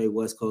 2 straight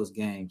West Coast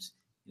games.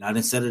 And I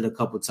done said it a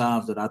couple of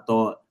times that I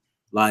thought,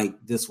 like,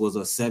 this was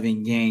a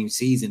 7-game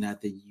season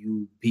after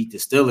you beat the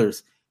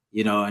Steelers,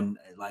 you know, and,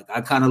 like,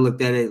 I kind of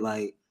looked at it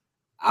like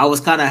I was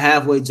kind of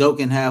halfway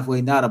joking,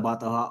 halfway not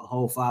about the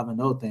whole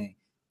 5-0 thing.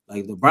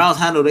 Like, the Browns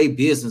handle their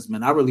business,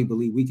 man. I really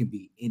believe we can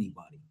beat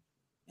anybody.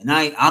 And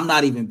I'm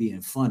not even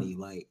being funny.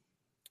 Like,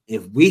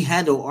 if we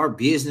handle our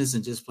business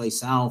and just play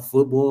sound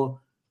football,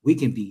 we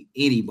can beat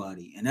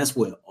anybody. And that's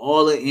what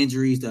all the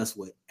injuries, that's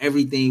what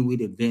everything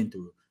we've been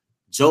through.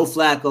 Joe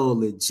Flacco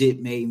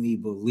legit made me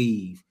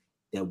believe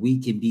that we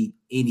can beat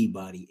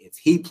anybody. If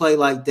he play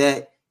like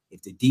that,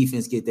 if the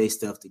defense get their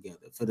stuff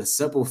together. For the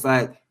simple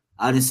fact,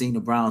 I done seen the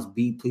Browns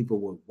beat people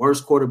with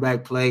worse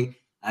quarterback play.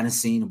 I done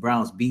seen the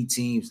Browns beat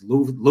teams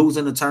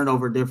losing the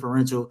turnover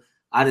differential.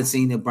 I done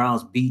seen the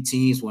Browns beat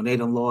teams when they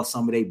done lost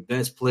some of their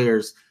best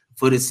players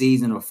for the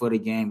season or for the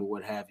game or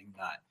what have you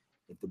not.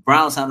 If the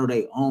Browns handle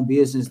their own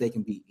business, they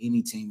can beat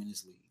any team in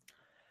this league.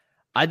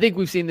 I think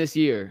we've seen this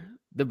year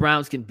the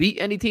Browns can beat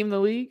any team in the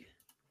league,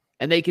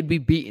 and they can be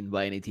beaten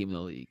by any team in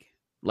the league.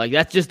 Like,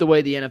 that's just the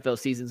way the NFL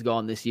season's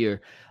gone this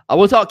year.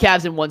 We'll talk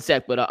Cavs in one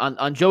sec, but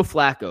on Joe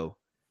Flacco,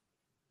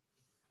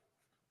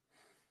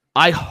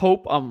 I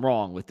hope I'm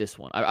wrong with this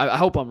one. I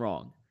hope I'm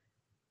wrong.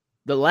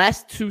 The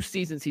last 2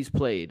 seasons he's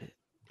played,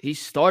 he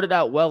started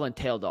out well and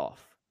tailed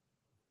off.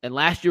 And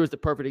last year was the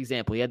perfect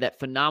example. He had that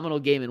phenomenal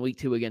game in week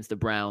 2 against the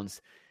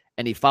Browns,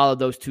 and he followed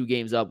those 2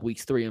 games up,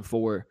 weeks 3 and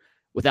 4,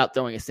 without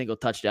throwing a single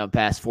touchdown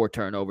pass, 4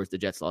 turnovers. The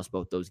Jets lost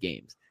both those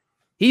games.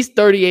 He's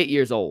 38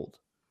 years old.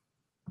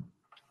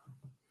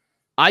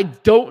 I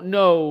don't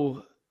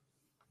know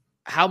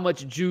how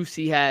much juice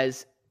he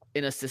has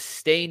in a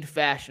sustained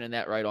fashion in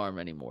that right arm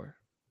anymore.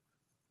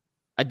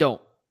 I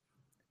don't.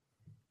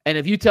 And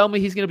if you tell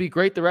me he's going to be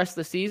great the rest of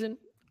the season,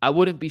 I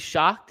wouldn't be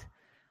shocked.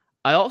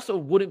 I also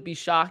wouldn't be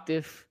shocked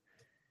if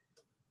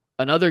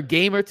another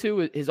game or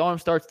two, his arm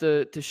starts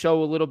to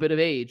show a little bit of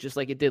age, just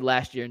like it did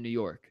last year in New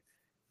York.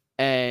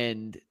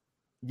 And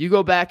you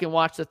go back and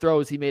watch the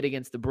throws he made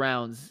against the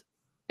Browns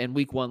in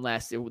week 1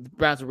 last year. The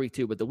Browns were week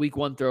 2, but the week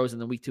 1 throws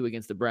and then week 2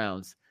 against the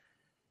Browns.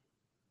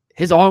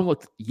 His arm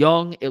looked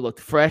young. It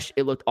looked fresh.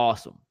 It looked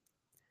awesome.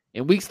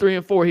 In weeks 3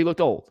 and 4, he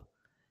looked old.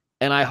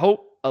 And I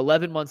hope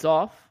 11 months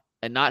off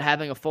and not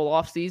having a full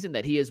off season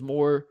that he has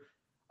more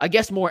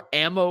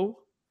ammo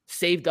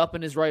saved up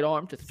in his right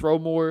arm to throw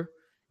more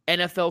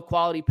NFL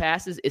quality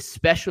passes,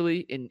 especially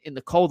in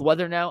the cold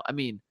weather now. I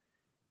mean,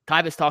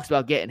 Tyvus talks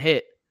about getting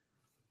hit.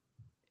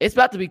 It's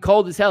about to be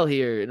cold as hell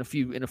here in a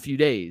few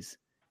days.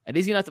 And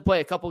he's going to have to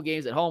play a couple of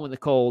games at home in the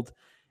cold.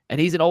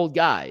 And he's an old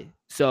guy.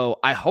 So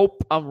I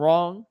hope I'm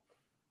wrong.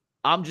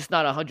 I'm just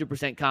not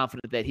 100%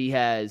 confident that he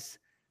has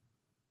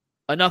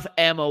enough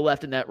ammo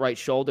left in that right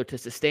shoulder to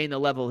sustain the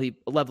level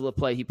of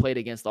play he played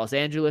against Los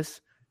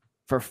Angeles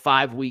for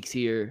 5 weeks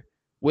here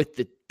with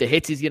the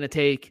hits he's going to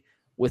take,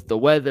 with the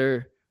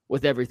weather,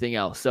 with everything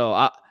else. So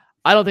I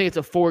don't think it's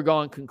a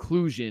foregone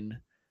conclusion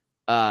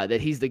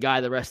that he's the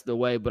guy the rest of the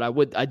way, but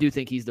I do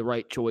think he's the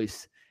right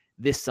choice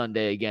this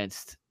Sunday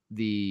against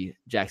the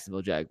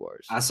Jacksonville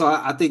Jaguars.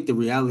 I think the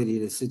reality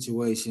of the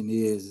situation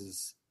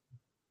is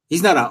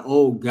he's not an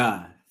old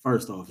guy.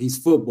 First off, he's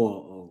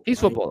football old. He's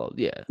football old,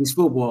 yeah. He's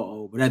football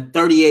old. But at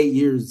 38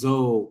 years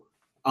old,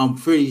 I'm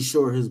pretty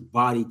sure his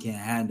body can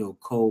handle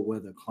cold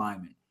weather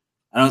climate.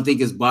 I don't think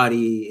his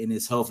body and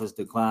his health has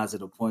declined to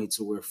the point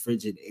to where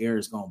frigid air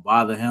is going to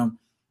bother him.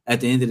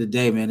 At the end of the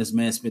day, man, this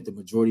man spent the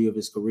majority of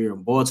his career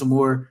in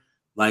Baltimore,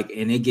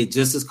 and it get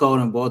just as cold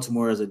in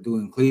Baltimore as it do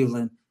in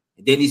Cleveland.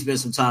 And then he spent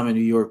some time in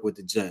New York with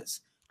the Jets.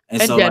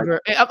 And so, Denver.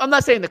 I'm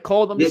not saying the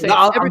cold. I'm just saying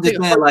everything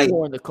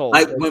more in the cold.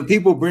 Like, when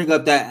people bring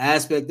up that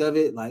aspect of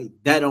it, like,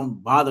 that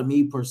don't bother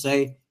me per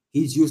se.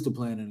 He's used to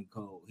playing in the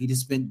cold. He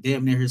just spent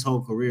damn near his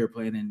whole career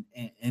playing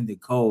in the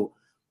cold.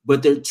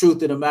 But the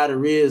truth of the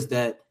matter is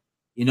that,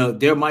 you know,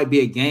 there might be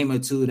a game or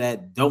two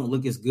that don't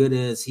look as good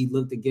as he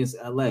looked against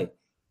LA,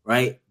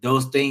 right?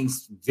 Those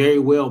things very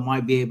well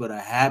might be able to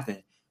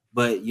happen.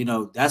 But, you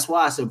know, that's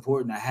why it's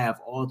important to have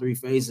all 3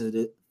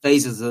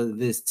 phases of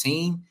this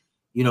team,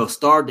 you know,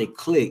 start to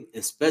click,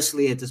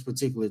 especially at this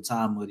particular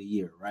time of the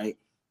year, right?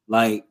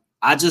 Like,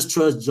 I just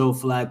trust Joe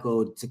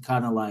Flacco to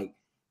kind of like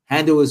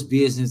handle his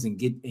business and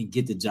get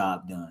the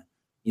job done.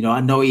 You know,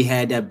 I know he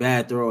had that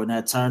bad throw and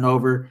that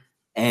turnover,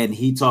 and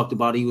he talked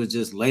about he was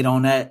just late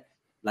on that.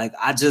 Like,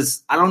 I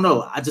don't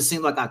know. I just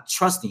seem like I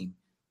trust him.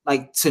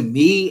 Like, to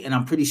me, and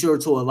I'm pretty sure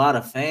to a lot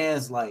of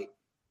fans, like,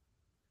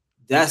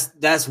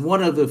 that's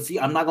one of the few.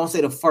 I'm not gonna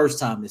say the first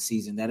time this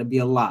season. That'd be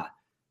a lot,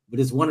 but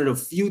it's one of the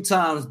few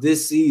times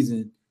this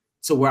season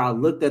to where I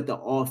looked at the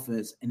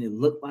offense and it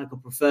looked like a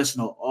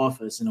professional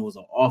offense, and it was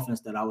an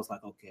offense that I was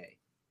like, okay,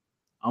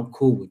 I'm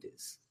cool with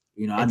this.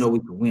 You know, I know we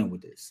can win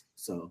with this.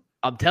 So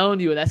I'm telling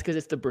you, and that's because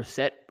it's the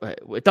Brissett.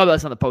 We thought about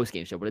this on the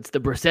postgame show, but it's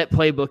the Brissett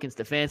playbook, and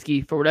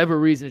Stefanski, for whatever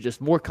reason, is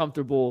just more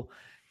comfortable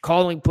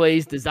calling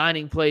plays,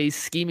 designing plays,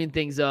 scheming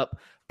things up,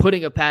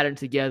 putting a pattern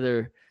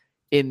together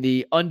in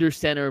the under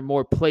center,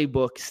 more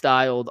playbook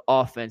styled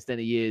offense than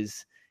he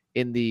is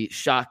in the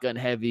shotgun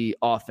heavy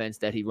offense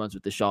that he runs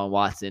with Deshaun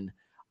Watson.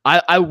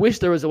 I wish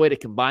there was a way to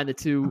combine the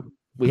two.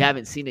 We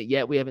haven't seen it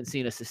yet. We haven't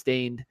seen a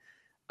sustained,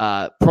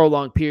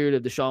 prolonged period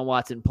of Deshaun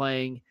Watson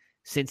playing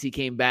since he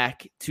came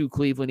back to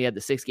Cleveland. He had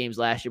the 6 games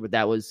last year, but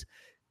that was,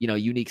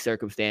 unique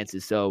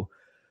circumstances. So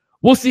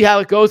we'll see how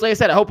it goes. Like I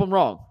said, I hope I'm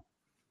wrong.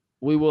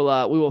 We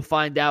will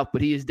find out,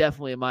 but he is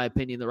definitely, in my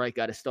opinion, the right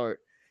guy to start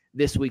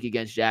this week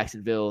against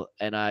Jacksonville.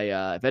 And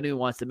if anyone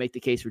wants to make the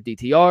case for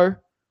DTR,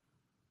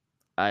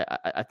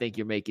 I think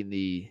you're making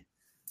the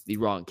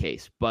wrong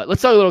case. But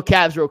let's talk a little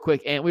Cavs real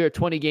quick. And we are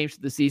 20 games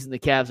to the season. The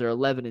Cavs are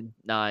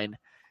 11-9.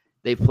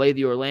 They play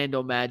the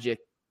Orlando Magic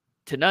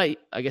tonight.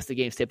 I guess the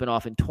game's tipping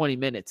off in 20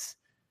 minutes.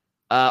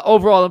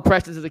 Overall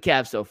impressions of the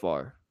Cavs so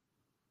far?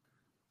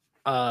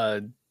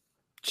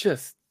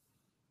 Just,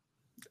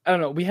 I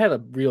don't know. We had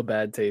a real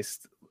bad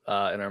taste in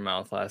our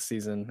mouth last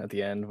season at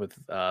the end with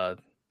that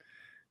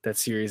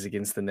series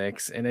against the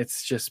Knicks. And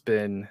it's just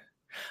been,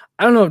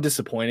 I don't know if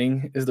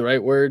disappointing is the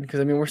right word. Because,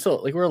 I mean, we're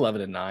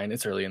 11-9.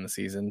 It's early in the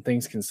season.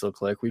 Things can still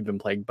click. We've been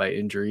plagued by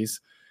injuries.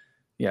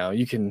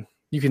 You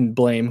can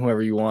blame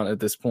whoever you want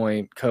at this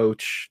point.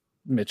 Coach,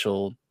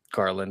 Mitchell,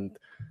 Garland.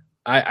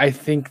 I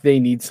think they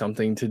need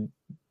something to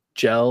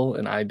gel.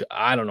 And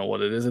I don't know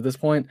what it is at this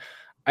point.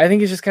 I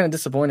think it's just kind of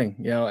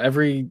disappointing.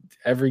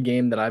 Every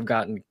game that I've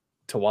gotten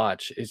to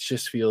watch, it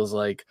just feels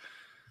like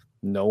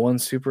no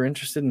one's super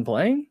interested in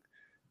playing.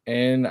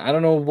 And I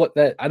don't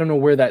know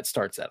where that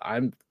starts at.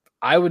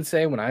 I would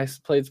say when I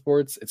played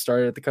sports, it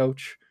started at the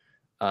coach.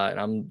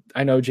 And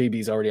I know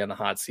JB's already on the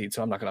hot seat,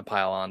 so I'm not going to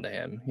pile on to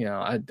him.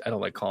 I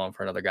don't like calling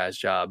for another guy's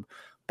job.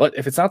 But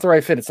if it's not the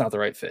right fit, it's not the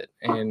right fit.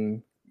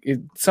 And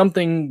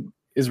something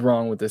is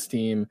wrong with this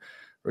team,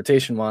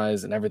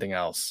 rotation-wise and everything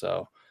else.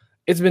 So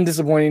it's been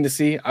disappointing to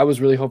see. I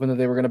was really hoping that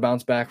they were going to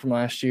bounce back from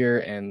last year,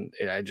 and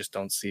I just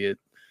don't see it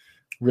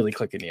really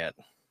clicking yet.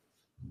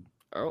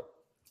 Oh,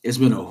 it's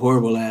been a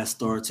horrible ass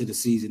start to the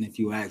season, if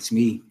you ask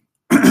me.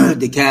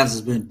 The Cavs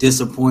has been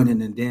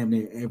disappointing in damn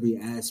near every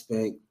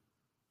aspect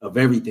of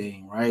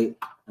everything, right?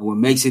 And what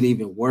makes it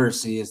even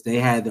worse is they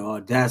had the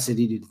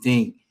audacity to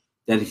think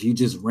that if you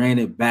just ran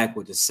it back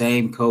with the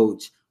same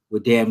coach,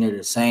 with damn near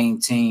the same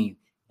team,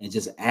 and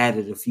just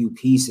added a few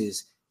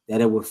pieces,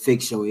 that it would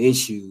fix your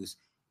issues.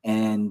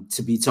 And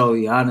to be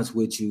totally honest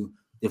with you,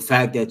 the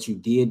fact that you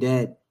did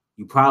that,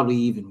 you probably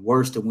even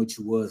worse than what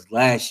you was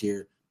last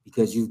year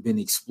because you've been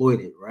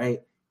exploited,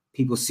 right?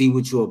 People see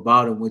what you're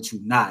about and what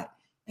you're not.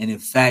 And the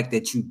fact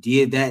that you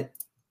did that,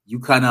 you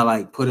kind of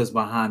like put us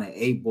behind an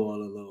 8 ball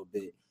a little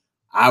bit.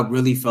 I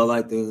really felt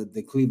like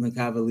the Cleveland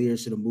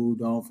Cavaliers should have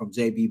moved on from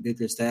J.B.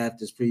 Bickerstaff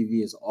this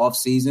previous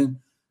offseason.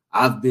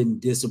 I've been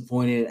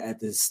disappointed at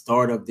the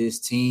start of this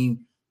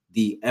team,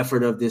 the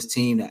effort of this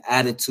team, the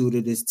attitude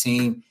of this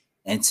team.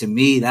 And to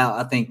me, now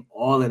I think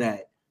all of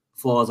that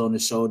falls on the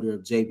shoulder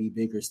of J.B.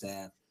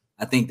 Bickerstaff.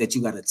 I think that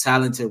you got a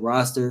talented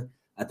roster.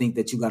 I think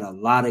that you got a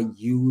lot of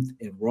youth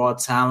and raw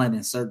talent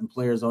and certain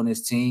players on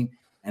this team.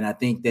 And I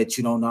think that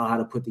you don't know how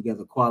to put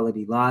together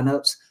quality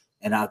lineups.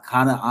 And I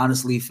kind of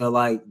honestly feel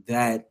like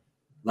that,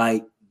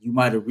 like you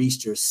might have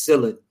reached your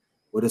ceiling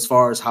with as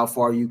far as how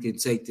far you can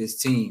take this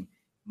team.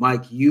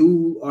 Mike,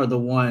 you are the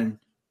one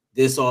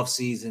this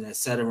offseason that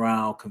sat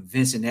around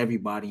convincing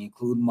everybody,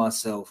 including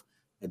myself,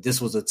 that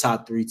this was a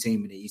top 3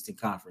 team in the Eastern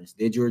Conference.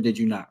 Did you or did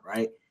you not,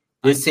 right?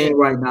 This team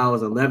right now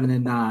is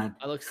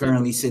 11-9,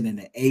 currently sitting in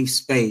the 8th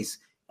space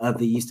of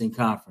the Eastern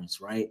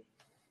Conference, right?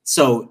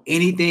 So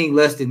anything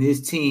less than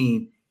this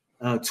team,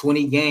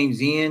 20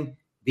 games in,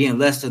 being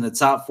less than the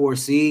top 4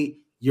 seed,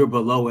 you're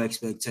below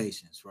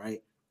expectations,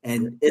 right?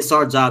 And it's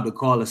our job to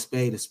call a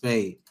spade.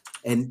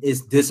 And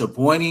it's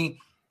disappointing.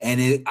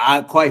 And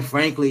quite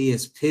frankly,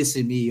 it's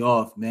pissing me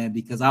off, man,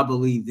 because I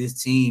believe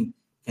this team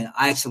can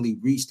actually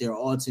reach their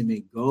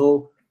ultimate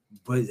goal.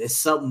 But it's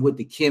something with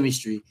the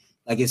chemistry.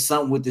 Like it's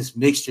something with this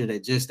mixture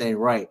that just ain't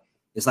right.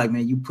 It's like,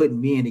 man, you putting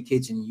me in the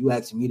kitchen and you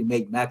asking me to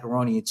make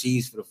macaroni and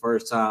cheese for the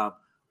first time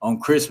on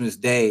Christmas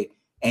Day,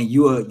 and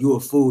you a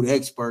food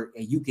expert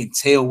and you can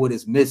tell what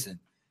is missing.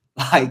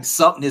 Like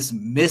something is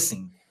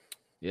missing.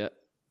 Yeah.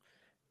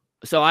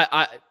 So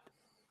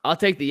I'll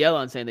take the yell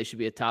on saying they should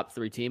be a top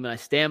 3 team, and I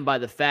stand by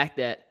the fact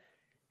that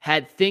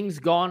had things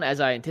gone as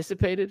I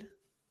anticipated,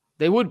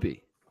 they would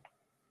be.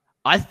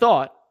 I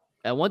thought,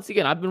 and once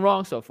again, I've been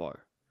wrong so far.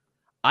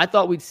 I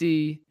thought we'd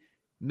see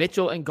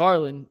Mitchell and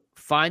Garland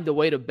find a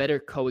way to better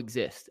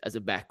coexist as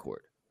a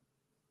backcourt.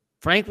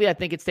 Frankly, I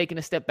think it's taken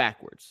a step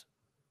backwards,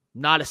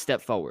 not a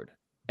step forward.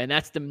 And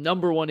that's the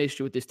number one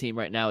issue with this team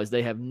right now is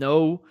they have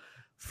no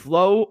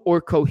flow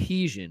or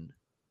cohesion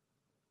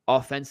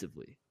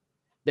offensively.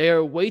 They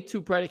are way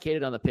too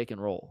predicated on the pick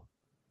and roll.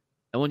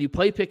 And when you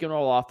play pick and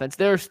roll offense,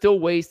 there are still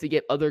ways to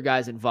get other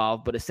guys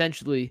involved, but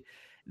essentially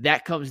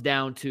that comes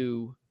down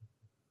to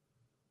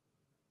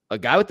a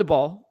guy with the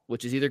ball,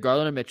 which is either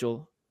Garland or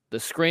Mitchell, the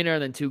screener,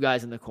 and then two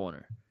guys in the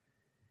corner.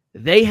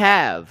 They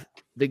have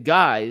the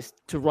guys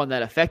to run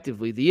that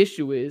effectively. The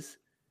issue is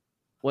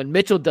when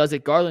Mitchell does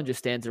it, Garland just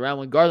stands around.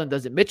 When Garland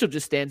does it, Mitchell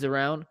just stands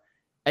around,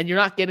 and you're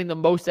not getting the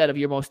most out of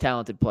your most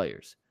talented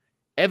players.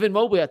 Evan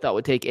Mobley, I thought,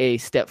 would take a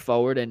step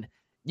forward, and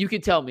you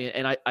can tell me,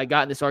 and I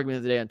got in this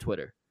argument today on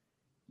Twitter.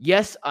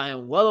 Yes, I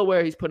am well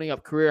aware he's putting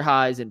up career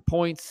highs in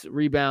points,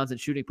 rebounds, and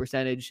shooting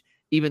percentage,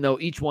 even though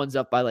each one's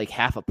up by like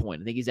half a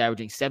point. I think he's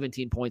averaging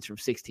 17 points from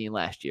 16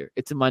 last year.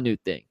 It's a minute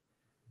thing.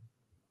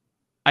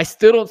 I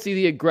still don't see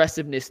the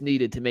aggressiveness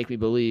needed to make me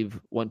believe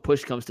when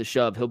push comes to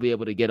shove, he'll be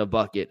able to get a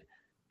bucket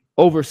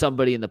over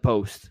somebody in the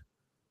post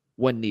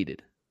when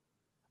needed.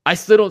 I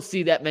still don't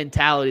see that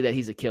mentality that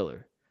he's a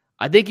killer.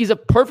 I think he's a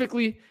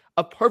perfectly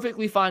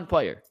fine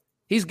player.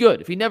 He's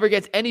good. If he never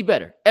gets any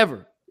better,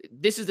 ever,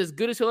 this is as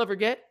good as he'll ever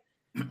get.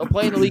 He'll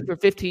play in the league for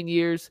 15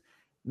 years,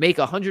 make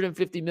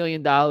 $150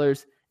 million,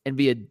 and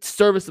be a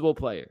serviceable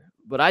player.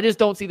 But I just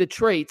don't see the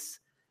traits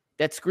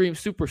that scream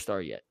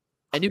superstar yet.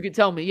 And you can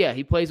tell me, yeah,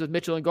 he plays with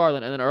Mitchell and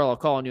Garland, and then Earl, I'll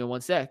call on you in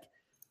one sec.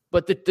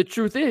 But the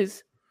truth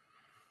is,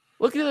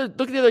 look at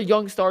the other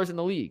young stars in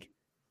the league.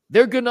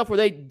 They're good enough where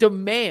they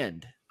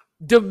demand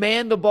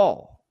the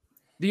ball.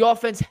 The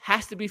offense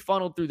has to be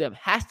funneled through them,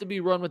 has to be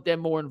run with them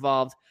more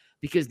involved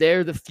because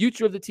they're the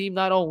future of the team,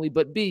 not only,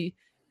 but B,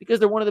 because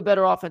they're one of the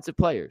better offensive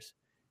players.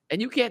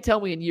 And you can't tell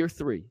me in year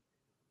three,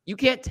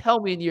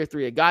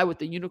 a guy with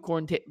the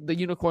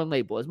unicorn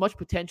label, as much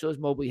potential as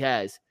Mobley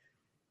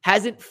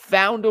hasn't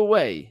found a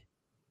way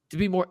to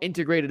be more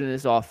integrated in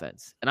this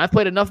offense. And I've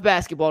played enough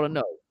basketball to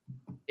know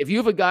if you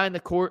have a guy in the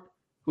court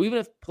who, even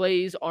if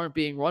plays aren't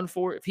being run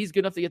for, if he's good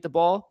enough to get the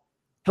ball,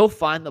 he'll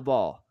find the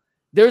ball.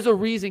 There's a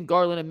reason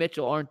Garland and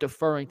Mitchell aren't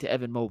deferring to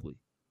Evan Mobley.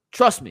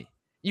 Trust me.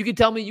 You can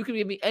tell me, you can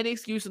give me any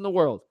excuse in the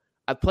world.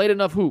 I've played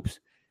enough hoops.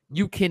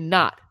 You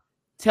cannot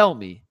tell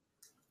me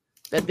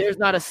that there's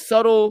not a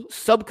subtle,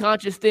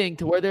 subconscious thing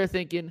to where they're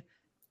thinking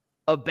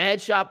a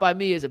bad shot by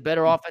me is a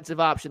better offensive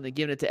option than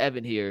giving it to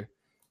Evan here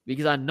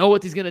because I know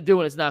what he's going to do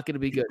and it's not going to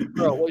be good.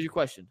 Bro, what was your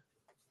question?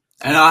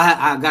 And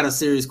I got a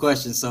serious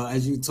question. So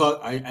as you're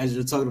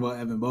talking about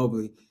Evan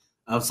Mobley,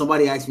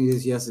 somebody asked me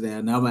this yesterday,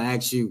 and I'm going to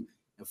ask you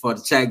before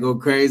the chat go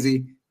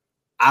crazy.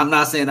 I'm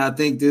not saying I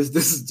think this.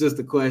 This is just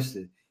a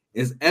question.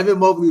 Is Evan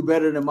Mobley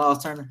better than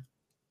Miles Turner?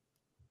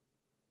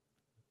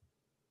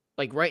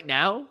 Like right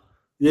now?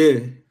 Yeah.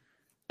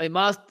 Like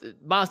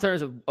Miles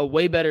Turner's a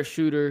way better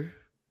shooter.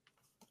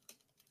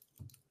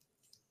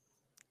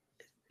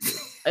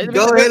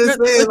 Go ahead and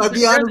say it. Like,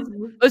 be honest.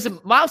 Listen,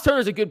 Miles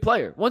Turner's a good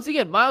player. Once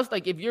again,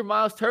 if you're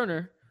Miles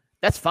Turner,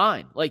 that's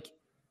fine. Like,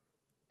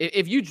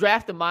 if you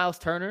draft a Miles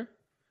Turner,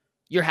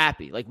 you're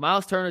happy. Like,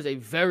 Miles Turner's a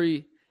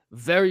very,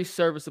 very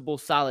serviceable,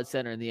 solid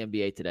center in the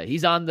NBA today.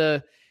 He's on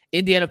the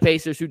Indiana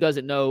Pacers, who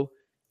doesn't know,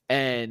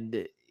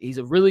 and he's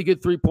a really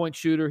good three-point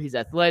shooter. He's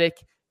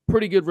athletic,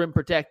 pretty good rim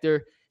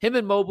protector. Him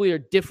and Mobley are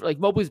different. Like,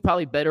 Mobley's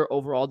probably better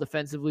overall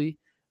defensively.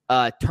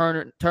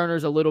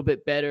 Turner's a little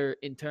bit better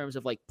in terms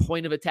of like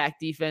point of attack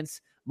defense.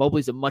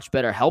 Mobley's a much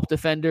better help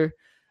defender.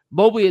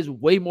 Mobley is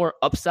way more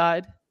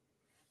upside,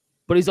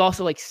 but he's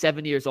also like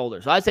 7 years older.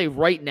 So I'd say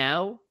right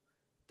now,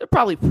 they're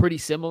probably pretty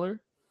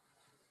similar,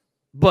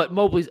 but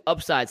Mobley's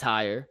upside's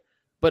higher.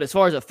 But as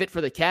far as a fit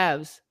for the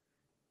Cavs,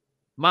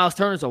 Miles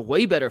Turner's a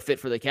way better fit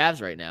for the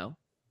Cavs right now.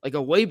 Like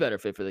a way better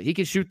fit for he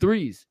can shoot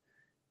threes.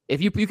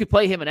 If you could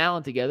play him and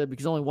Allen together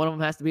because only one of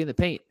them has to be in the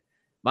paint.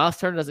 Miles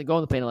Turner doesn't go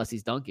in the paint unless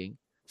he's dunking.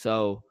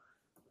 So,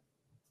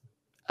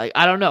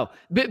 I don't know.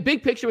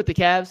 Big picture with the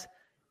Cavs,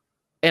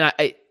 and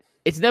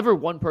it's never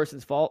one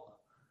person's fault,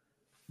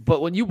 but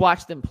when you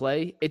watch them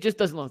play, it just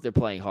doesn't look like they're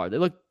playing hard. They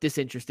look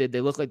disinterested. They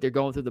look like they're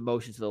going through the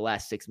motions for the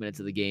last 6 minutes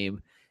of the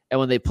game.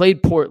 And when they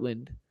played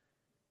Portland,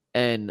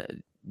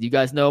 and you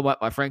guys know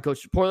my friend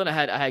coached Portland,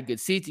 I had good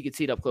seats. You could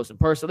see it up close and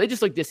personal. They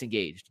just look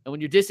disengaged. And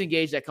when you're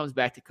disengaged, that comes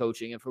back to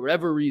coaching. And for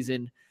whatever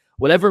reason,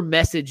 whatever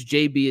message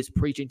JB is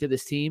preaching to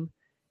this team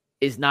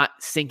is not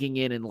sinking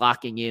in and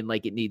locking in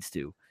like it needs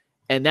to.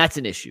 And that's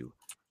an issue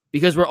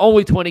because we're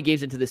only 20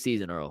 games into the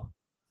season, Earl.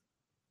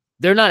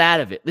 They're not out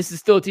of it. This is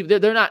still a team.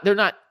 They're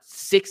not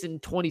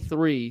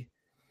 6-23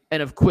 and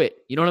have quit.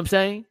 You know what I'm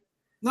saying?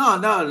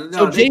 No.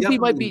 So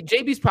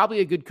JB's probably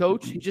a good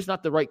coach. He's just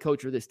not the right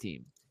coach for this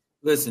team.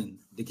 Listen,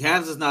 the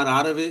Cavs is not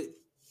out of it.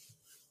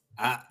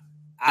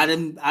 I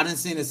didn't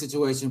see a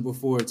situation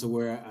before to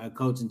where a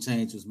coaching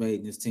change was made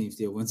and this team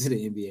still went to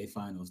the NBA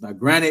Finals. Now,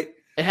 granted,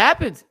 it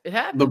happens.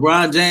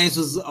 LeBron James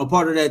was a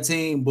part of that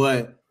team,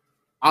 but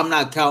I'm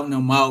not counting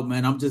them out,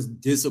 man. I'm just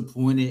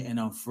disappointed and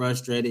I'm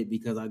frustrated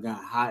because I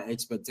got high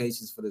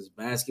expectations for this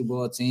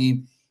basketball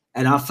team.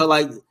 And I feel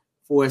like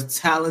for as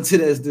talented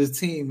as this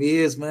team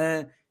is,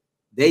 man,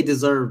 they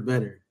deserve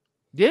better.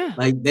 Yeah.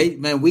 Like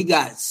we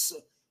got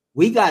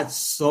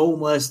so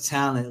much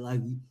talent. Like,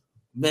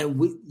 man,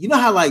 you know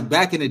how like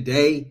back in the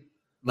day,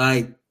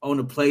 like on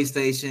the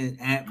PlayStation,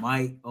 Aunt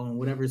Mike, on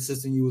whatever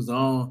system you was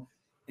on,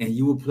 and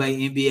you would play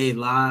NBA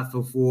Live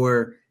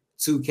before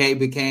 2K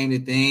became the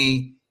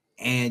thing.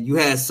 And you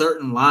had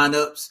certain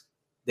lineups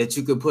that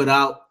you could put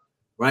out,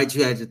 right?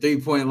 You had your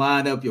 3-point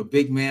lineup, your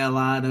big man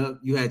lineup.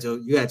 You had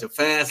your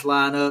fast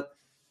lineup.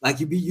 Like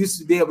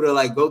used to be able to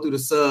like go through the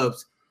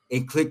subs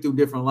and click through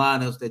different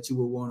lineups that you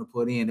would want to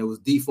put in. There was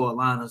default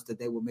lineups that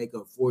they would make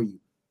up for you.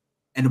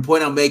 And the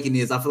point I'm making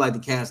is I feel like the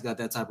Cavs got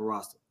that type of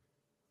roster.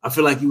 I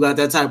feel like you got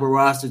that type of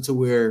roster to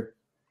where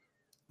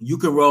you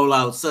can roll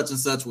out such and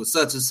such with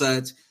such and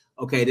such.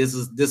 Okay, this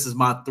is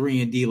my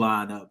 3-and-D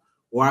lineup.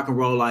 Or I can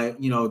roll like,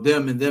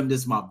 them and them.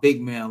 This is my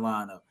big man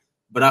lineup.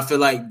 But I feel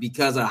like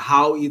because of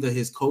how either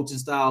his coaching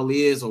style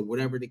is or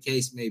whatever the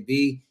case may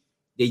be,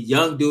 the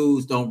young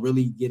dudes don't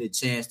really get a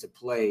chance to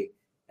play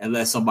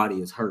unless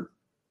somebody is hurt.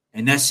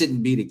 And that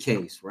shouldn't be the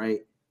case, right?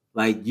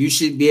 Like you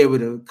should be able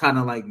to kind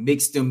of like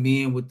mix them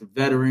in with the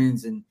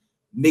veterans and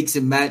mix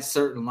and match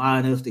certain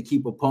lineups to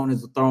keep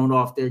opponents thrown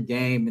off their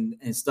game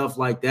and stuff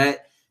like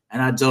that.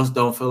 And I just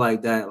don't feel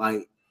like that.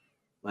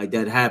 Like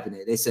that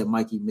happening. They said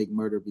Mikey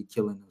McMurder be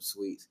killing them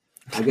sweets.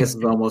 I guess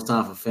it's almost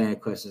time for fan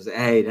questions.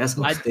 Hey, that's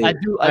gonna stay. I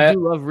do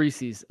love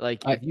Reese's.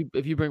 Like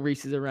if you bring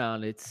Reese's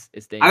around, it's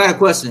dangerous. I got a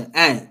question.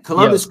 Hey,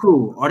 Columbus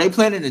Crew, are they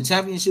playing in the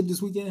championship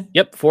this weekend?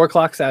 Yep,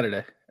 4:00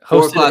 Saturday.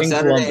 4:00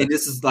 Saturday,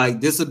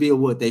 and this will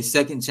be their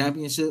second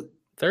championship?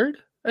 Third?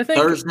 I think.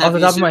 Off the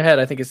top of my head,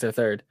 I think it's their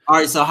third. All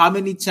right, so how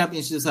many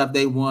championships have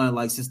they won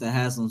like since the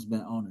Haslam's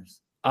been owners?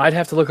 I'd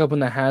have to look up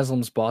when the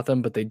Haslams bought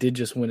them, but they did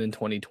just win in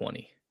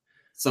 2020.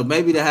 So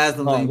maybe the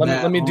Haslams ain't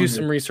bad. Let me do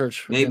some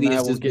research. Maybe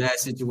it's just bad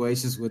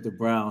situations with the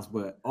Browns.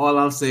 But all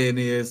I'm saying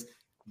is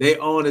they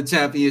own a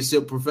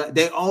championship.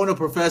 They own a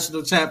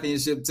professional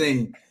championship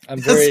team.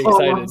 I'm very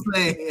excited. All I'm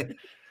saying.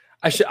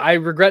 I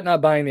regret not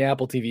buying the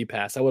Apple TV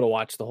pass. I would have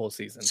watched the whole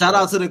season. Shout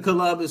out to the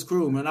Columbus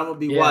Crew, man. I'm gonna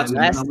be watching.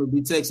 I'm gonna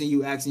be texting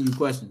you, asking you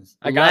questions.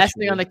 Last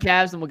thing on the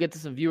Cavs, and we'll get to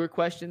some viewer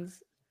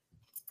questions.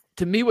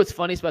 To me, what's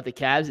funniest about the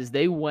Cavs is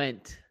they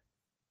went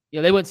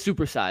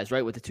supersized,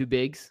 right, with the two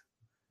bigs.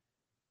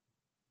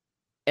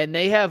 And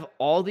they have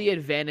all the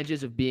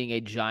advantages of being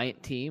a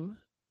giant team,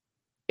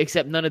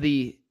 except none of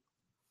the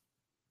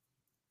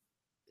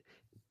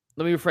 –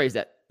 let me rephrase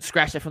that.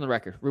 Scratch that from the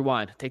record.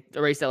 Rewind.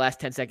 Erase that last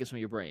 10 seconds from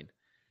your brain.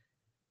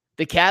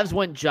 The Cavs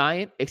went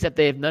giant, except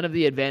they have none of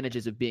the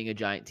advantages of being a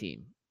giant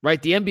team,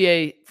 right? The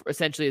NBA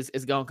essentially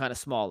is going kind of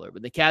smaller,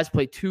 but the Cavs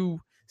play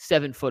 2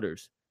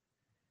 7-footers.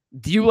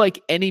 Do you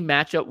like any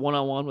matchup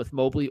one-on-one with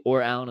Mobley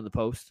or Allen in the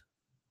post?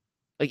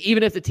 Like,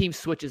 even if the team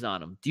switches on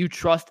them, do you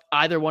trust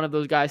either one of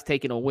those guys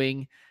taking a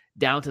wing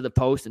down to the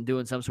post and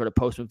doing some sort of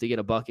post move to get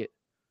a bucket?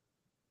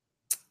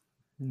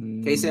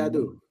 Can't say I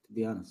do, to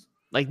be honest.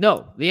 Like,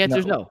 no. The answer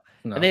is no.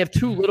 No. And they have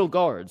 2 little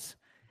guards,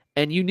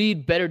 and you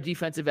need better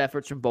defensive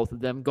efforts from both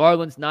of them.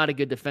 Garland's not a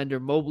good defender.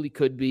 Mitchell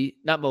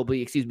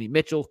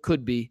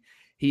could be.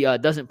 He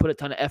doesn't put a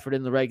ton of effort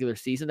in the regular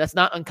season. That's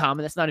not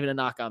uncommon. That's not even a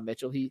knock on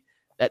Mitchell.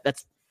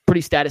 That's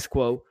pretty status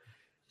quo.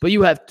 But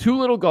you have 2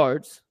 little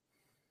guards,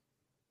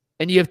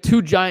 and you have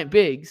 2 giant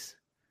bigs,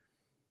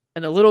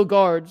 and the little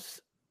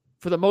guards,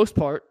 for the most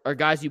part, are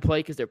guys you play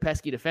because they're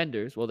pesky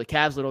defenders. Well, the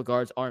Cavs' little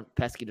guards aren't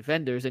pesky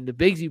defenders, and the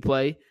bigs you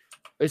play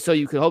is so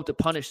you can hope to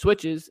punish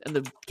switches, and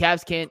the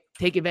Cavs can't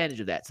take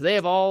advantage of that. So they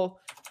have all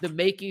the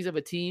makings of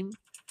a team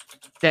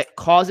that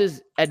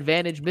causes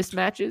advantage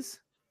mismatches,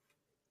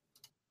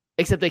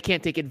 except they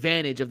can't take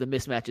advantage of the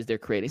mismatches they're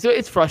creating. So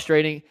it's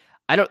frustrating.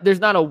 There's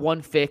not a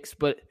one fix,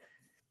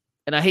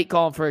 and I hate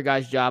calling for a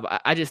guy's job.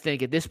 I just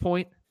think at this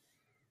point,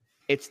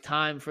 it's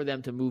time for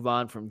them to move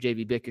on from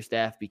JB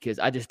Bickerstaff because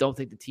I just don't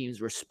think the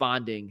team's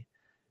responding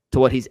to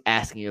what he's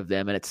asking of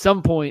them. And at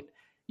some point,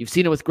 you've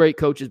seen it with great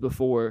coaches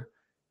before,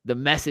 the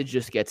message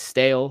just gets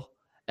stale.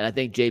 And I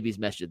think JB's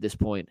message at this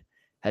point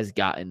has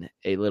gotten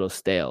a little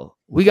stale.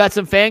 We got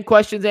some fan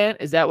questions, Ant.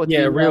 Is that what?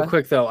 Yeah, real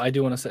quick, though, I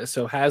do want to say,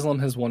 so Haslam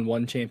has won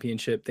 1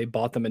 championship. They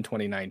bought them in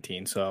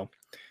 2019. So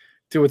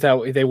do with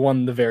that. They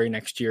won the very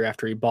next year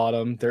after he bought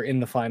them. They're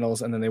in the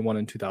finals, and then they won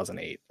in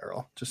 2008,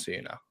 Earl, just so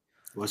you know.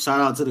 Well, shout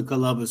out to the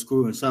Columbus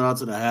Crew and shout out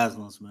to the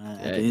Haslams, man.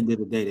 At the end of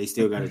the day, they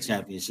still got a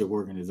championship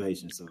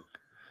organization. So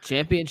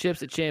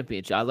championship's a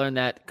championship. I learned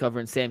that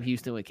covering Sam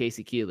Houston with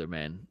Casey Keeler,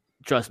 man.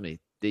 Trust me.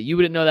 You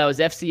wouldn't know that was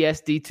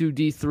FCS, D2,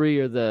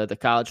 D3, or the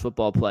college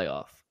football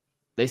playoff.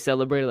 They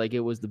celebrated like it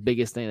was the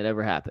biggest thing that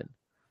ever happened.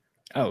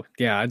 Oh,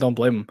 yeah, I don't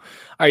blame them.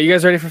 All right, you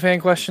guys ready for fan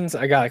questions?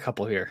 I got a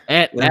couple here.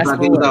 And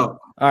all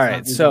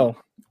right, so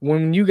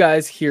when you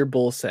guys hear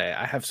Bull say,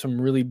 I have some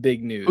really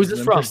big news. Who's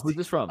this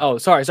from? Oh,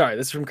 sorry.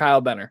 This is from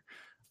Kyle Benner.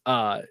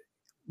 But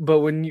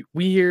when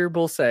we hear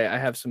Bull say, I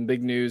have some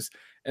big news,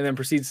 and then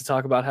proceeds to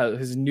talk about how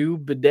his new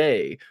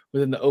bidet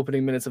within the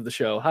opening minutes of the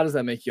show. How does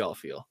that make you all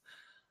feel?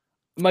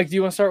 Mike, do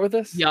you want to start with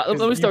this? Yeah, let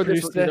me start with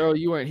this because Earl,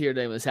 you weren't here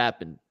today when this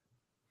happened.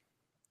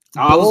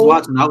 I was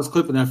watching. I was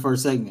clipping that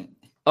first segment.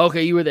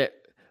 Okay, you were there.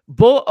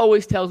 Bull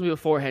always tells me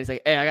beforehand, he's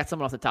like, hey, I got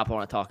something off the top I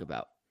want to talk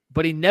about.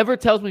 But he never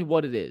tells me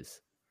what it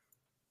is.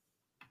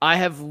 I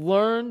have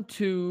learned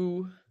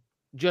to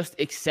just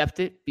accept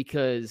it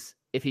because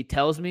if he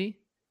tells me,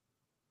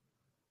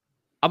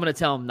 I'm going to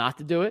tell him not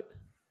to do it.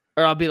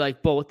 Or I'll be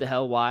like, Bull, what the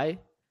hell, why?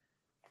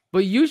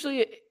 But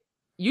usually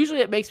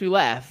it makes me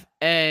laugh.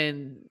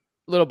 And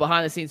a little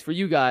behind the scenes for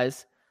you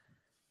guys,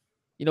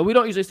 we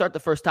don't usually start the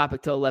first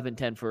topic till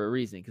 11:10 for a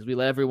reason because we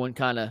let everyone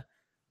kind of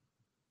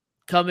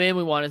come in.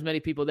 We want as many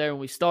people there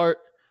when we start.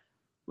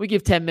 We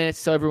give 10 minutes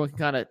so everyone can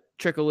kind of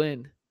trickle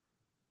in.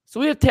 So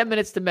we have 10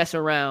 minutes to mess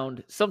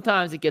around.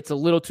 Sometimes it gets a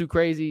little too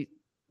crazy.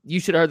 You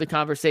should have heard the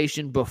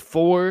conversation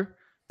before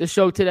the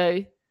show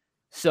today.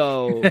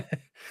 So,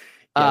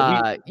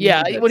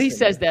 when he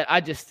says that,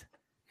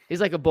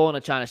 he's like a bull in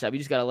a china shop. You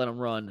just got to let him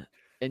run.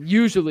 And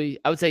usually,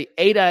 I would say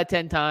 8 out of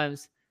 10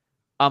 times,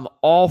 I'm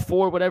all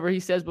for whatever he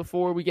says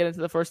before we get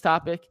into the first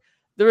topic.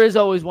 There is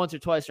always once or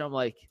twice where I'm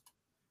like,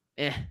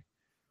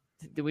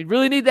 do we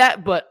really need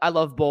that? But I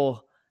love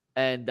Bull,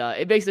 and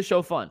it makes the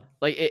show fun.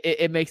 Like,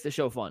 it makes the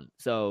show fun.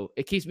 So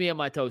it keeps me on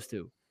my toes,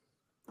 too.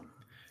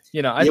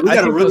 We got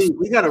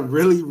a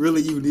really,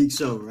 really unique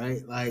show,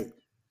 right? Like,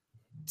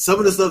 some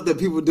of the stuff that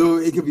people do,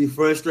 it can be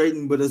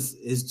frustrating, but it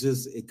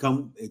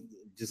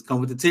just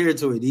come with the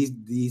territory.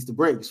 These the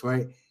breaks,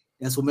 right?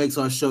 That's what makes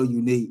our show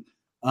unique.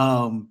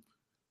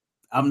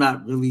 I'm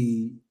not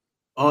really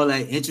all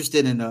that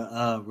interested in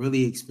a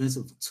really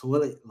expensive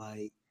toilet,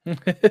 like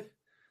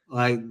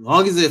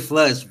long as it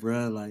flush,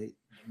 bro.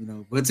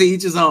 But to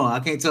each his own. I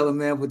can't tell a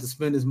man what to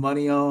spend his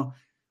money on.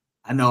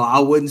 I know I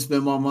wouldn't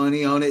spend my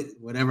money on it.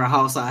 Whatever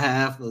house I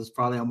have, I'm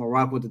gonna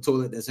rock with the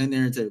toilet that's in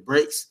there until it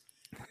breaks.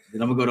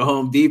 Then I'm gonna go to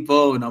Home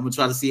Depot and I'm gonna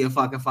try to see if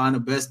I can find the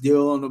best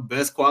deal on the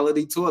best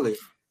quality toilet.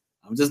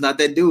 I'm just not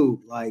that dude.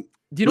 Like,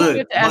 do you know what you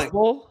have to ask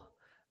Bull?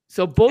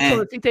 So Bull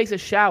told us he takes a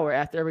shower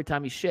after every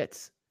time he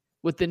shits.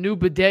 With the new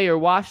bidet or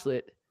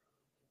washlet,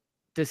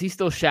 does he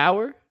still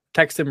shower?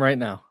 Text him right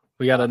now.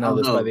 We got to know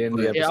this by the end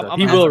of the episode.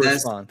 He will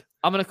respond.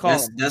 I'm going to call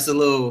him. That's a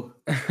little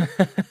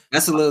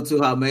too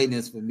high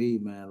maintenance for me,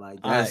 man.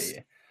 Like,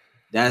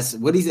 that's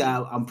what he said.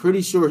 I'm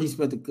pretty sure he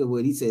spent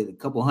what he said, a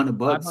couple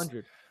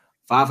 $100.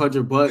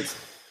 $500.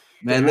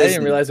 Man, I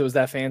didn't realize it was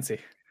that fancy.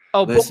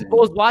 Oh,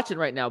 Bull's watching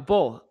right now.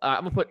 Bull,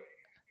 I'm going to put.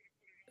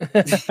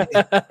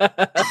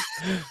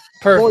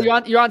 Perfect. Bull,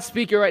 you're on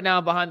speaker right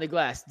now behind the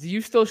glass. Do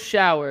you still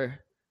shower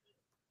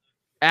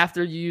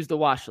after you use the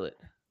washlet?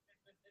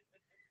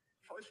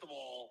 First of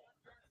all,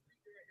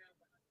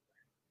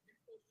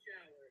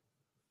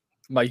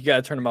 Mike, you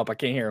gotta turn him up. I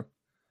can't hear him.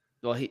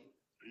 Well,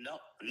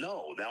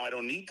 no. Now I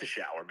don't need to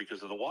shower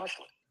because of the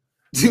washlet.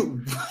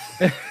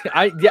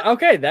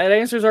 Okay, that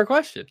answers our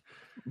question.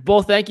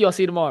 Bull, thank you. I'll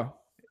see you tomorrow.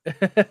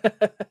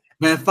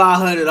 Man,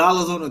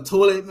 $500 on the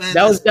toilet, man.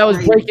 That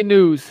was breaking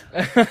news.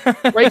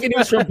 Breaking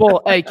news from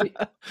Bull. Hey,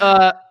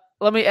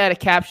 let me add a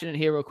caption in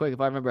here real quick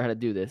if I remember how to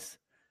do this.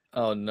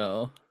 Oh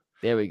no,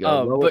 there we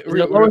go.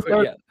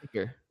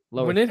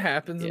 But when it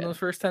happens in those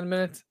first 10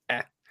 minutes,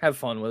 have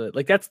fun with it.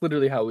 Like, that's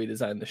literally how we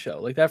designed the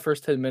show. Like, that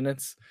first 10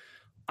 minutes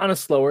on a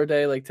slower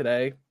day like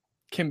today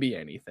can be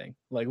anything.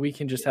 Like, we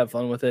can just have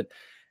fun with it.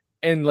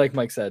 And like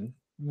Mike said,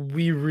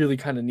 we really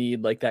kind of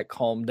need like that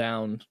calm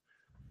down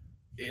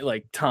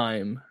like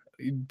time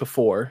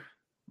before.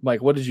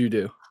 Mike, what did you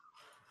do?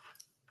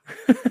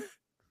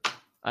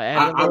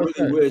 I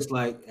really wish,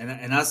 like,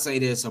 and I say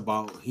this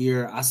about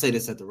here, I say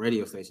this at the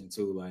radio station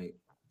too, like,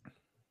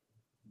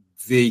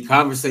 the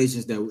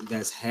conversations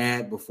that's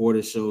had before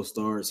the show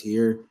starts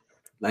here,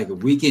 like,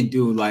 if we can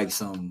do like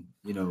some,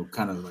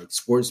 kind of like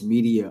sports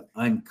media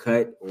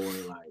uncut or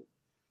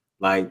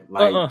like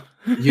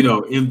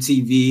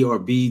MTV or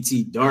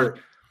BET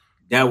Dark,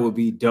 that would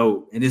be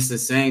dope. And it's the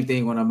same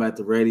thing when I'm at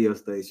the radio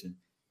station.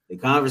 The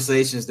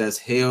conversations that's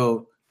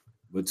held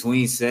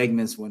between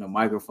segments when the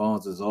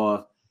microphones is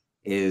off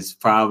is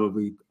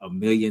probably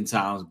 1,000,000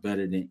 times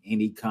better than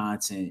any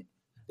content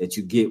that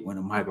you get when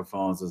the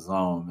microphones is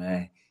on,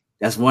 man.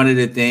 That's one of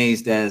the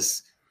things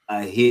that's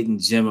a hidden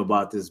gem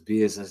about this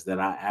business that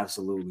I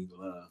absolutely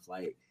love.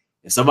 Like,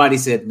 if somebody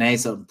said name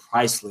something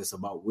priceless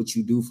about what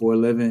you do for a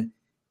living,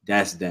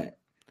 that's that.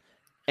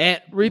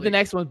 And read the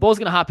next one. Bull's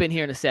gonna hop in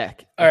here in a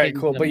sec. All right,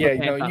 cool. But yeah,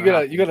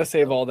 you gotta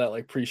save all that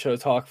like pre-show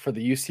talk for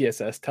the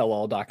UCSS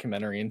tell-all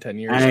documentary in 10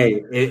 years.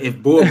 Hey,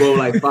 if Bull go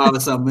like 5 or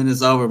something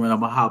minutes over, man, I'm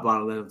gonna hop out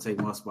and let him take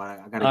my spot.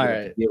 I gotta get up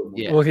to deal with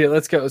him. Well, here,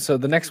 let's go. So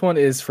the next one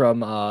is from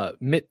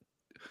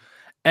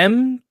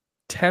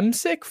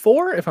Temsic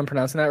 4, if I'm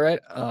pronouncing that right.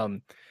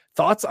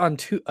 Thoughts on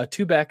a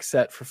two-back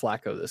set for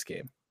Flacco this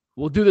game?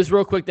 We'll do this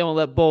real quick, then we'll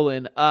let Bull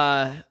in.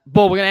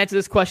 Bull, we're gonna answer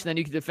this question, then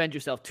you can defend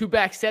yourself.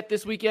 Two-back set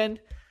this weekend.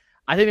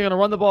 I think they're going to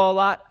run the ball a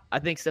lot. I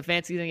think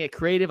Stefanski's going to get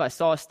creative. I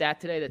saw a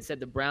stat today that said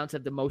the Browns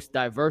have the most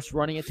diverse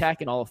running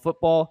attack in all of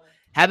football.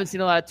 Haven't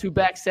seen a lot of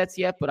two-back sets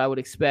yet, but I would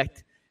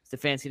expect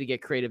Stefanski to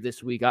get creative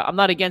this week. I'm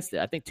not against it.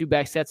 I think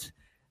 2-back sets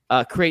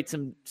create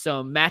some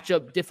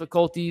matchup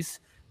difficulties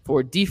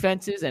for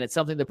defenses, and it's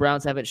something the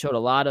Browns haven't showed a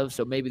lot of.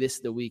 So maybe this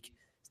is the week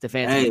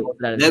Stefanski. Hey,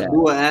 let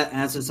Boy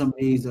answer some of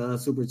these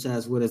super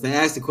chats with us. They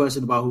asked the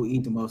question about who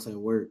eat the most at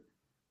work.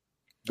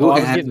 I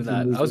was getting to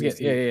that.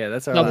 Yeah.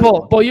 That's all right.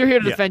 No, Bull, you're here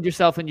to defend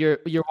yourself and your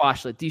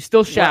washlet. Do you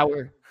still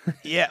shower?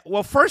 Yeah.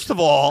 Well, first of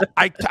all,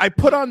 I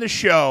put on the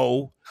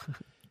show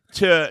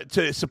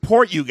to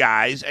support you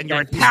guys, and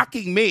you're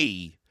attacking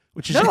me,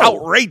 which is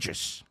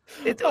outrageous.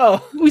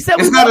 We said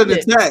it's not an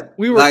attack.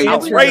 We were like,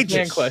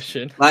 outrageous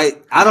question.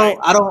 Like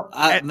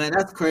man,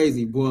 that's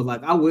crazy, boy.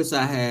 Like I wish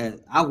I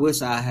had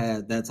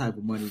that type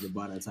of money to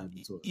buy that type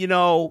of toilet. You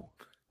know,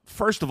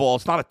 first of all,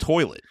 it's not a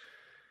toilet.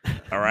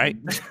 All right,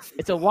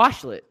 it's a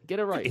washlet. Get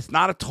it right. It's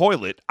not a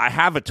toilet. I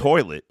have a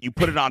toilet. You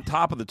put it on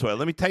top of the toilet.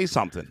 Let me tell you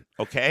something.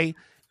 Okay,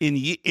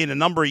 in a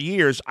number of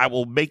years, I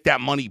will make that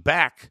money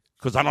back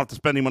because I don't have to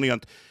spend any money on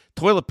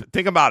toilet.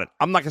 Think about it.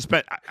 I'm not gonna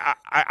spend.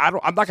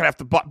 I'm not gonna have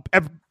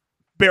to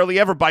barely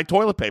ever buy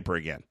toilet paper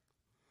again.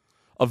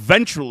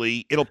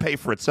 Eventually, it'll pay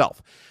for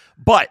itself.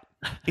 But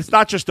it's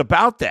not just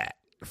about that.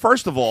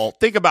 First of all,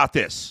 think about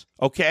this.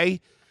 Okay,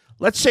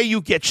 let's say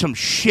you get some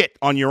shit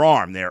on your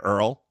arm there,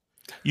 Earl.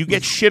 You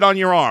get shit on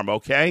your arm,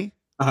 okay?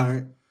 All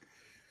right.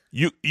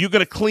 You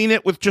gonna clean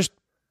it with just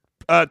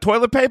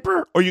toilet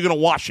paper, or you gonna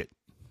wash it?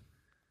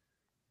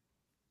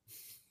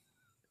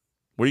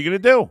 What are you gonna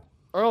do?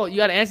 Earl, you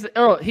gotta answer.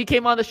 Earl, he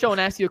came on the show and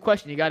asked you a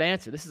question. You gotta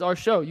answer. This is our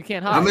show. You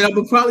can't hide. I mean, I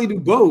would probably do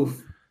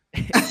both.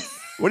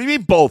 What do you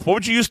mean both? What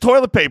would you use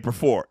toilet paper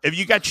for? If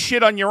you got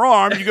shit on your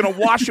arm, you're gonna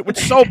wash it with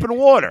soap and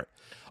water.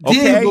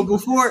 Okay. Yeah, but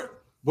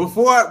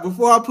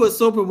before I put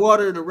soap and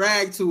water in a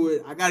rag to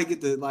it, I gotta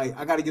get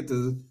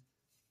the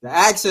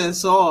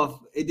accents off,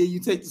 and then you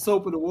take the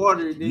soap and the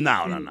water. And then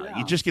No.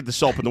 You just get the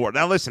soap and the water.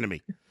 Now listen to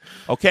me,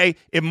 okay?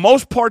 In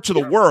most parts of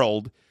the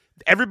world,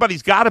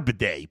 everybody's got a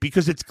bidet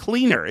because it's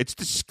cleaner. It's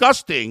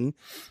disgusting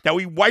that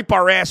we wipe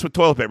our ass with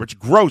toilet paper. It's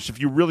gross if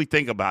you really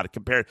think about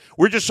it.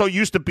 We're just so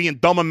used to being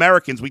dumb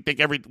Americans. We think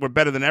we're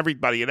better than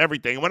everybody and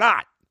everything, and we're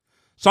not.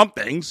 Some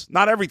things,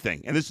 not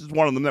everything, and this is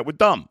one of them that we're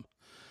dumb.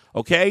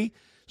 Okay?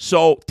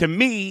 So to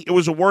me, it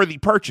was a worthy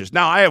purchase.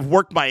 Now I have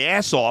worked my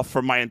ass off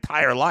for my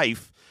entire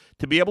life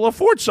to be able to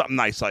afford something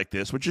nice like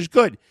this, which is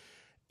good.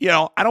 You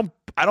know, I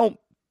don't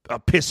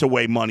piss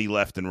away money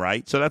left and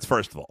right. So that's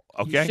first of all.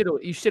 Okay,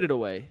 you shit it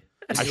away.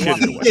 I shit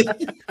it away.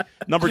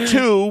 Number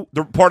two,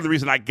 part of the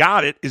reason I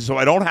got it is so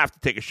I don't have to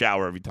take a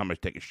shower every time I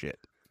take a shit.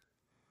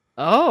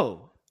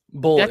 Oh,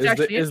 Bull, is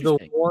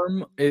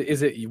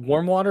it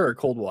warm water or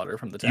cold water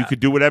from the tap? You could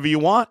do whatever you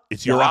want.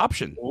 It's your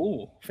option.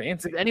 Oh,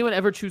 fancy. Did anyone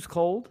ever choose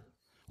cold?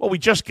 Well, we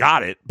just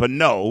got it, but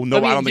no, I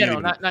don't think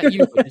anyone. Not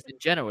you, but just in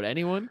general. Would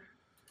anyone?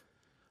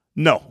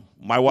 No,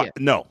 my wife.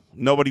 Yeah. No,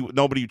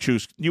 nobody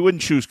choose. You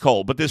wouldn't choose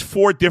cold, but there's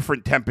 4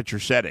 different temperature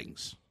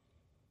settings,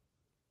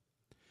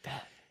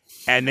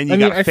 and then you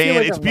got fan.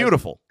 Like it's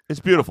beautiful. It's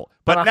beautiful.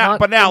 But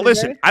now,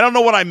 listen. I don't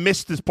know what I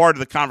missed this part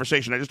of the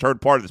conversation. I just heard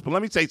part of this, but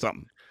let me say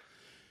something.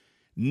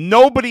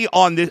 Nobody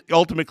on the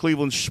Ultimate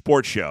Cleveland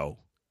Sports Show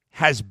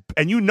has,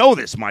 and you know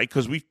this, Mike,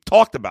 because we've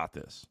talked about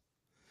this.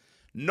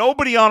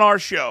 Nobody on our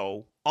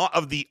show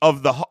of the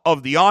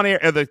on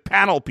air the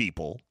panel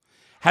people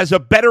has a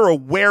better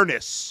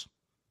awareness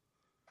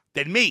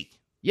than me.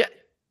 Yeah,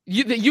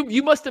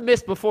 you must have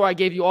missed before I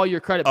gave you all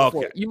your credit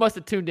before. Okay. You must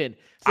have tuned in.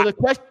 So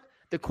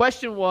the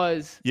question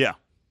was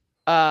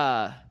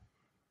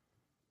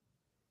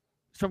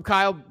from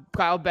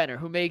Kyle Benner,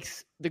 who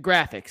makes the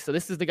graphics. So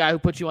this is the guy who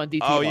put you on DTR.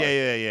 Oh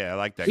yeah. I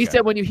like that. He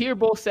said when you hear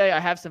Bull say, "I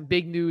have some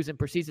big news," and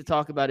proceeds to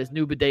talk about his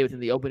new bidet within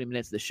the opening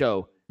minutes of the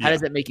show, how does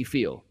that make you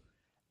feel?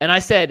 And I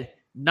said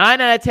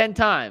 9 out of 10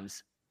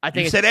 times. I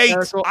think you said 8.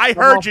 I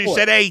heard you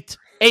said 8.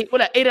 8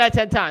 out of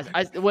 10 times.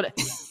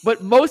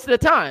 But most of the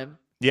time,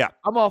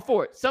 I'm all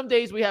for it. Some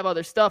days we have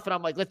other stuff, and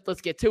I'm like,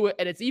 let's get to it.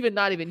 And it's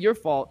not even your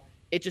fault.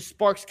 It just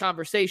sparks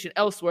conversation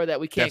elsewhere that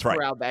we can't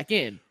corral back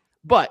in.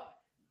 But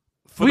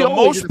for the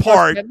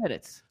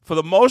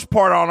most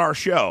part on our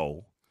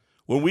show,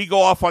 when we go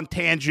off on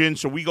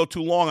tangents or we go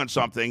too long on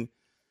something,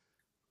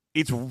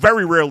 it's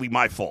very rarely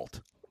my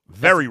fault.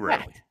 Very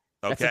rarely.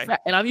 Okay.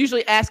 And I'm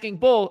usually asking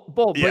Bull,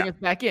 bring us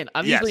back in.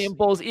 I'm usually in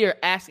Bull's ear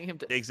asking him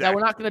to. Exactly. Now,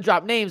 we're not going to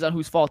drop names on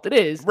whose fault it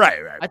is. Right.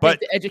 I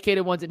think the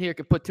educated ones in here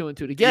could put 2 and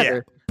 2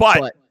 together. Yeah,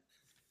 but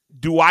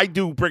do I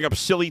bring up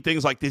silly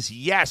things like this?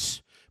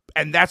 Yes.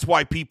 And that's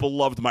why people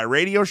loved my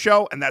radio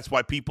show, and that's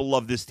why people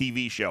love this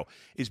TV show,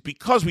 is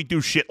because we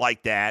do shit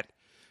like that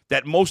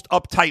most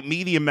uptight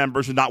media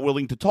members are not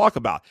willing to talk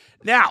about.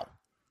 Now,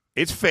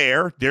 it's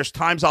fair. There's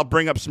times I'll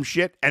bring up some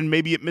shit, and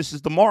maybe it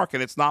misses the mark,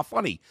 and it's not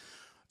funny.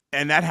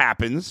 And that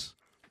happens,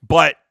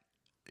 but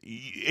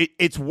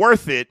it's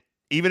worth it.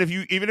 Even if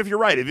you're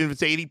right, even if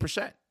it's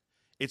 80%,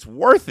 it's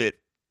worth it.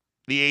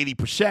 The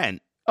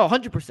 80%. Oh,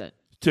 100%.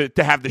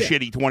 To have the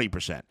shitty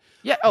 20%.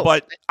 Yeah.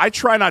 But I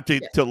try not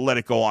to let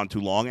it go on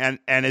too long. And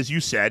as you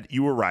said,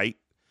 you were right.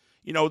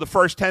 You know, the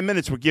first 10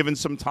 minutes we're given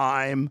some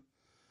time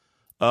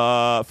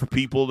for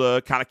people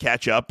to kind of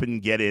catch up and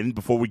get in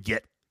before we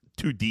get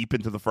too deep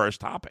into the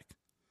first topic.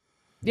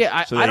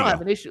 Yeah, I don't have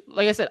go. an issue.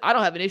 Like I said, I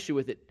don't have an issue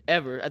with it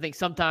ever. I think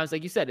sometimes,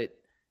 like you said,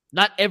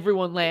 not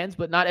everyone lands,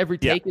 but not every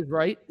take is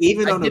right.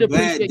 Even I on did a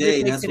bad appreciate your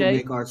day, take that's today. what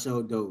make our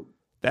show dope.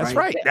 That's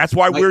right. That's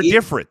why we're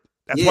different.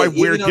 That's why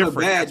we're even on different. a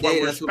bad That's why day,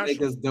 we're that's special. what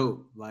make us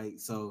dope. Like,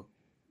 so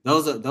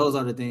those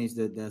are the things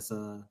that's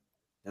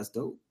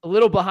dope. A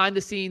little behind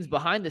the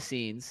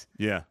scenes.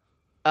 Yeah.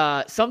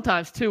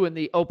 Sometimes too, in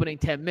the opening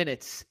 10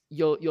 minutes,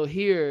 you'll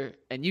hear,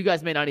 and you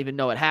guys may not even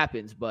know it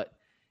happens, but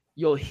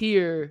you'll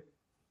hear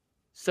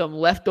some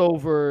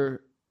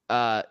leftover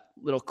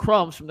little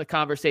crumbs from the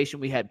conversation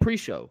we had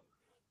pre-show.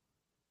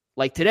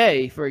 Like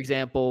today, for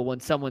example, when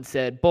someone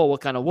said, "Bull, what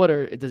kind of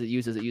water does it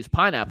use? Does it use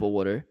pineapple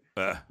water?"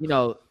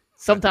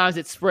 Sometimes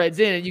it spreads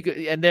in,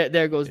 and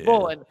there goes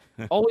Bull, and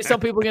only some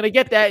people are gonna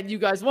get that, and you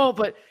guys won't.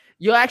 But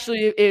you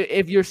actually,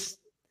 if you're,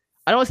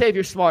 I don't want to say if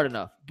you're smart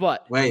enough,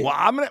 but wait.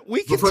 Well,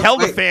 we can tell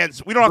the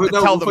fans. We don't have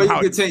to tell them how.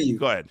 Continue.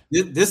 Go ahead.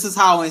 This is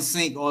how in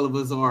sync all of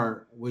us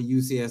are with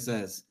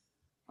UCSS.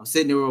 I'm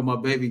sitting there with my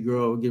baby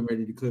girl, getting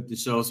ready to clip the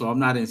show, so I'm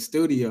not in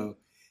studio.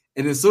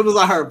 And as soon as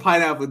I heard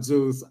pineapple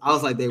juice, I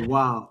was like, "They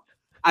wild."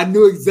 I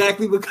knew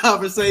exactly what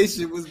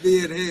conversation was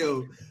being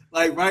held,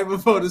 like right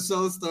before the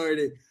show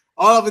started.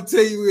 All I'm gonna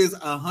tell you is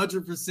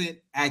 100%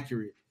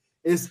 accurate.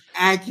 It's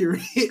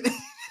accurate.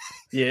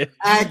 Yeah,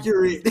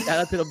 accurate.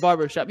 Shout out to the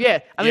barbershop. Yeah,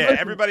 I mean, yeah. listen,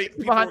 Everybody,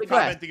 people behind were the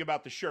glass. commenting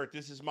about the shirt.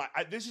 This is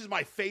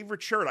my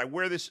favorite shirt. I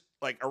wear this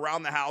like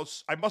around the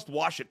house. I must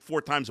wash it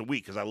 4 times a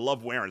week because I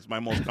love wearing it. It's my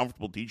most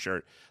comfortable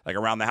T-shirt, like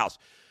around the house.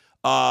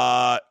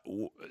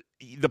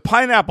 The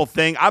pineapple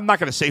thing, I'm not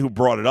going to say who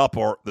brought it up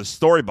or the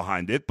story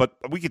behind it, but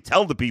we could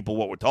tell the people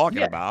what we're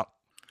talking about.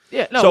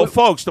 Yeah, no. So,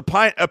 folks,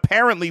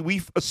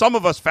 apparently some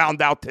of us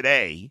found out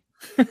today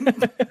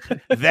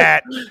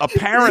that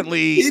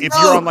apparently if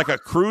you're on like a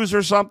cruise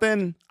or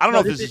something, I don't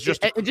know if this is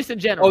just in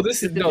general. Oh,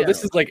 this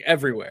is like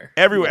everywhere.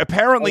 Everywhere.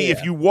 Apparently,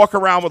 if you walk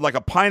around with like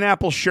a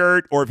pineapple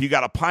shirt or if you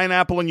got a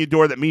pineapple in your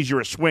door, that means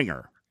you're a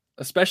swinger.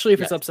 Especially if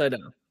it's upside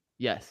down.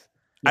 Yes.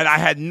 And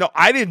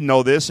I didn't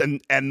know this,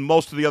 and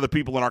most of the other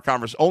people in our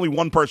conversation, only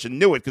one person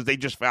knew it because they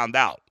just found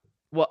out.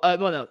 Well,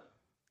 no.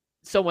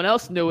 Someone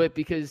else knew it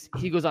because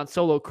he goes on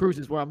solo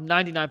cruises where I'm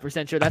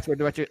 99% sure that's where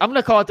Director... I'm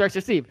going to call it Director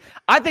Steve.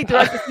 I think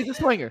Director Steve's a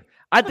swinger.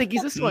 I think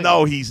he's a swinger.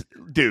 No,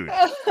 dude.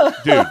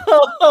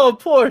 Oh,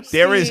 poor Steve.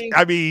 There is,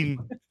 I mean,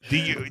 do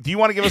you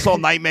want to give us all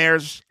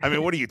nightmares? I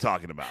mean, what are you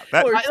talking about?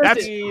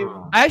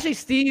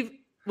 Steve,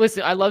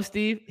 listen, I love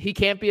Steve. He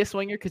can't be a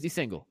swinger because he's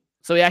single.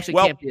 So he actually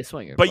can't be a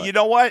swinger. But you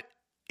know what?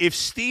 If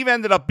Steve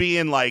ended up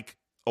being like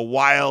a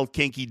wild,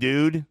 kinky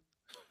dude,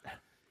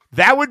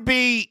 that would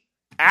be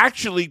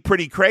actually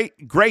pretty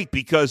great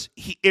because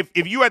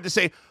if you had to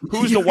say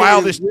who's the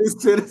wildest,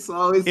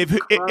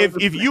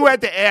 if you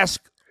had to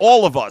ask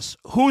all of us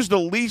who's the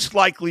least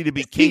likely to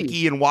be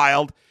kinky and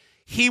wild,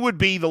 he'd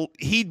be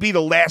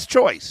the last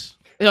choice.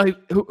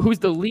 Who's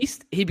the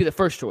least? He'd be the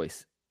first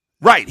choice.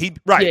 Right.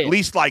 Yeah.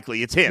 Least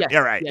likely. It's him. Yeah,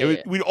 right. Yeah.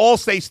 We'd all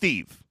say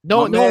Steve. No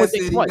one would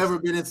think he's twice. never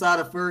been inside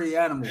a furry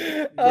animal.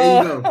 There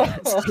you go.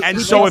 And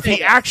so if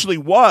he actually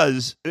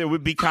was, it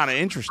would be kind of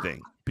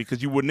interesting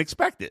because you wouldn't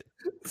expect it.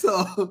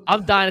 So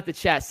I'm dying at the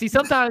chat. See,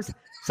 sometimes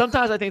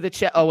I think the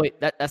chat. Oh wait,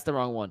 that's the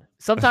wrong one.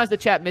 Sometimes the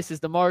chat misses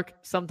the mark.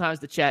 Sometimes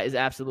the chat is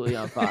absolutely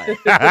on fire.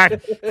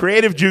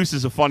 Creative Juice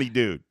is a funny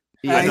dude.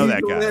 Yeah, I know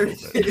that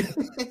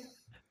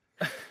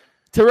guy.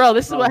 Terrell,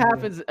 this is what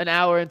happens an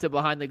hour into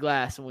Behind the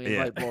Glass when we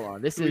invite Bull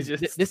on. This is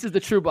the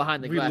true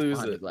Behind the Glass.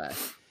 The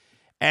glass.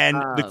 And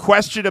the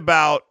question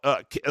about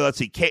let's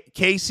see,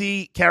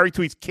 Casey Carey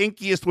tweets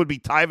kinkiest would be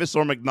Tyvus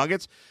or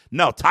McNuggets.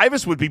 No,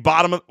 Tyvus would be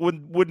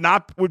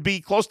would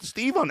be close to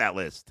Steve on that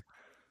list.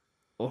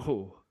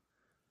 Oh,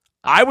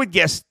 I would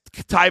guess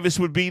Tyvus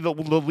would be the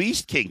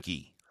least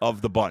kinky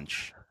of the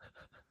bunch.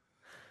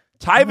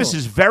 Tyvus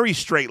is very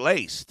straight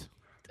laced.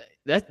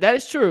 That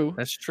is true.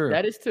 That's true.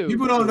 That is true.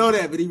 People don't know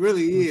that, but he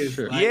really is.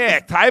 Sure. Yeah,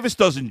 Tyvus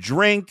doesn't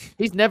drink.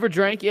 He's never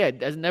drank. Yeah,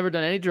 has never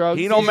done any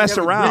drugs. He don't mess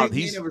around.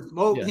 He ain't never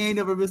smoked. Yeah. He ain't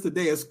never missed a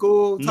day of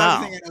school.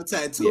 No. He ain't no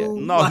tattoo. Yeah.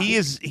 No, like, he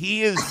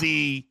is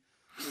the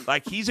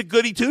he's a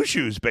goody two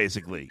shoes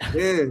basically.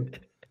 Yeah,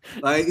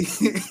 like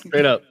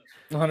straight up,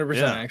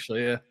 100%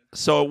 actually. Yeah.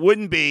 So it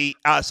wouldn't be.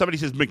 Somebody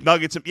says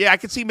McNuggets. Yeah, I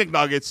could see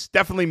McNuggets.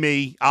 Definitely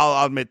me.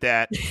 I'll admit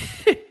that.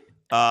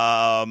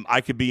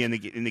 I could be in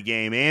the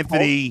game.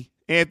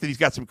 Anthony's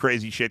got some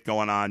crazy shit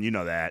going on. You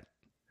know that.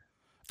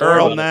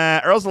 Earl's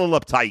a little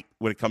uptight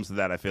when it comes to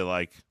that, I feel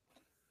like.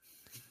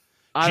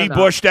 G.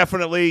 Bush,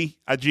 definitely.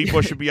 G.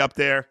 Bush should be up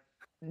there.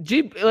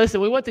 Listen,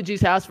 we went to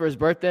G's house for his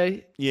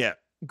birthday. Yeah.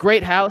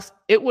 Great house.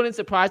 It wouldn't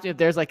surprise me if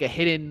there's like a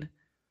hidden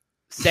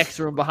sex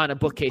room behind a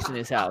bookcase in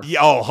his house. Yeah,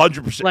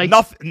 100%. Like,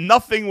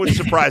 nothing would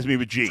surprise me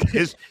with G.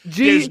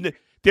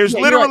 There's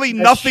literally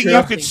nothing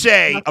you could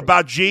say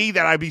about G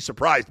that I'd be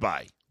surprised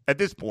by at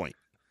this point.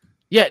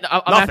 Yeah,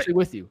 I'm actually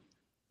with you.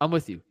 I'm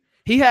with you.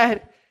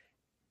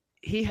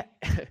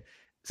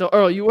 So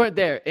Earl, you weren't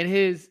there. In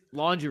his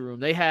laundry room,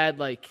 they had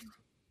like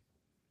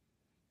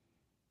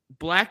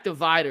black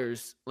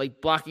dividers, like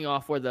blocking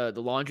off where the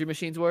laundry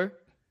machines were.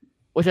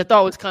 which I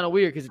thought was kind of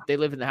weird because they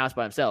live in the house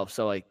by themselves.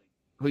 So like,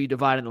 who you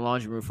dividing the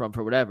laundry room from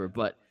for whatever?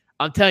 But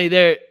I'm telling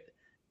you,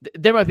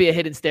 there might be a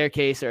hidden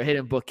staircase or a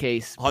hidden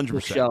bookcase,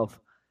 100%. shelf,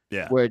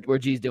 where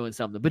G's doing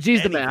something. But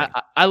G's the man.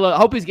 I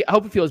hope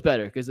he feels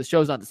better because the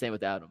show's not the same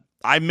without him.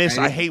 I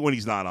hate when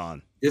he's not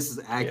on. This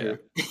is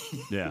accurate.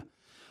 Yeah.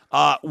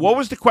 What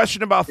was the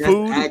question about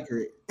food?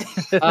 Accurate.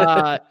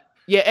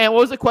 Yeah, and what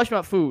was the question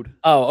about food?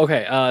 Oh,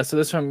 okay. So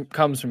this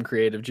comes from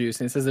Creative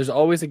Juice, and it says there's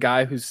always a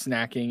guy who's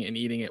snacking and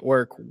eating at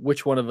work.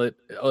 Which one of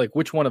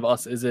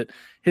us is it?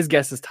 His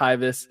guess is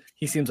Tyvis.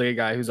 He seems like a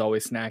guy who's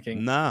always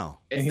snacking. No,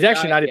 and he's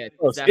actually not even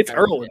close. It's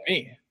Earl and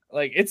me.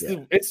 Like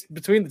it's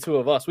between the two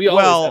of us. We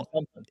always have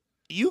something.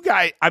 You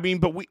guys, but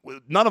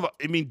none of us.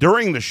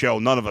 During the show,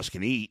 none of us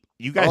can eat.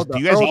 You guys, do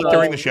you guys eat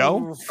during the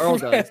show? Earl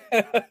does.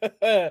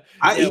 I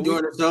eat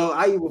during the show.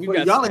 I eat before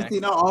y'all ain't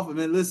seen that often,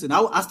 man. Listen,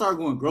 I started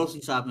going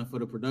grocery shopping for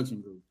the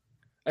production group.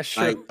 That's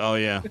true. Oh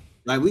yeah.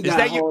 Like we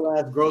got whole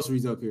ass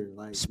groceries up here.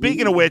 Like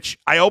speaking of which,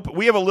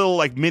 we have a little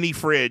like mini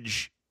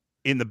fridge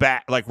in the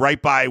back, like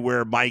right by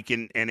where Mike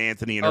and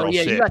Anthony and Earl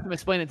sit. You got some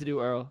explaining to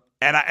do, Earl.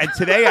 And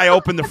today I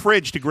opened the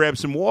fridge to grab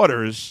some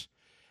waters,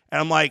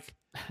 and I'm like,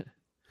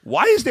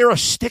 why is there a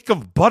stick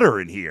of butter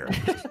in here?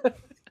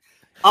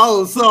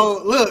 Oh,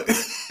 so look.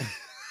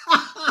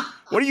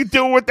 What are you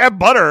doing with that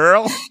butter,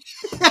 Earl?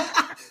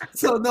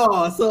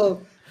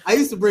 So I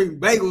used to bring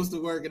bagels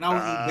to work, and I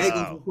was eating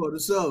bagels before the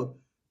show.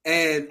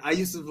 And I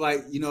used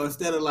to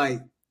instead of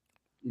like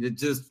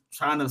just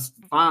trying to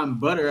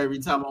find butter every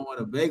time I want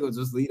a bagel,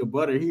 just eat a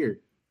butter here.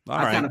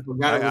 I kind of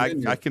forgot it was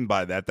in there. I can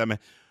buy that. There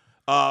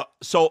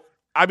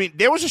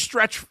was a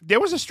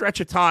stretch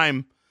of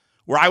time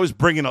where I was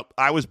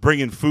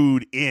bringing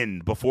food in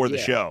before the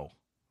show.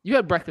 You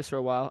had breakfast for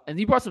a while, and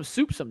you brought some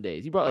soup some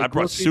days. I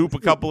brought soup a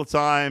couple of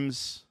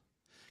times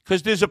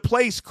because there's a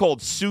place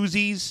called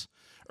Susie's.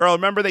 Earl,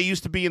 remember they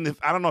used to be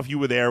I don't know if you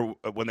were there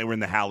when they were in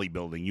the Halley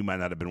building. You might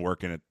not have been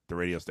working at the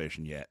radio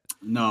station yet.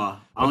 No,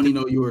 I only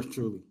know yours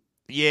truly.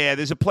 Yeah,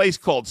 there's a place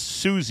called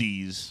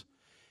Susie's.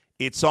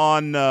 It's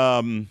on,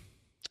 I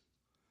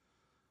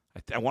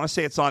want to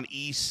say it's on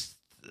East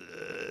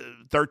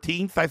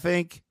 13th, I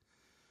think.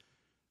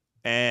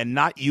 And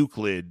not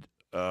Euclid.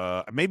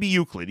 Maybe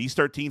Euclid, East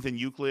 13th and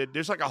Euclid.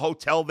 There's like a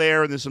hotel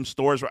there, and there's some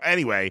stores.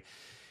 Anyway,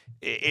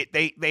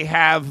 they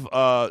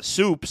have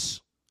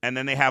soups, and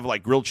then they have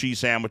like grilled cheese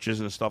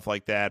sandwiches and stuff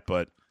like that.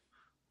 But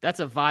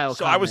that's a vile.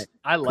 So comment.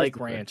 I like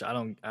ranch. I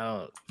don't.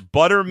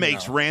 Butter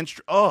makes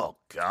ranch. Oh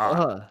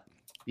God.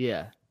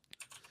 Yeah.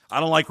 I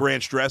don't like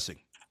ranch dressing.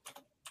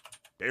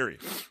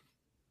 Period.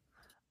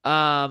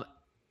 I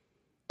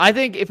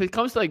think if it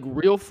comes to like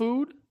real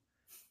food,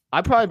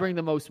 I probably bring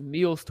the most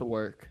meals to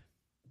work.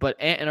 But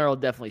Ant and Earl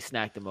definitely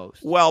snack the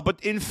most. Well,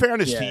 but in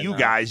fairness to you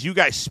guys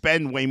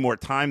spend way more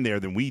time there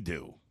than we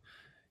do.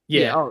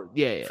 Yeah.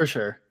 Yeah. For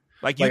sure.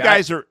 Like you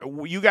guys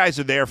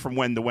are there from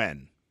when to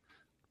when?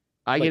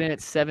 I get in at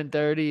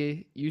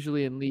 7:30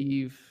 usually and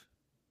leave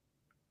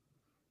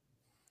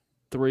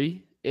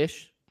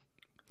 3-ish.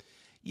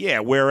 Yeah,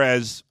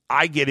 whereas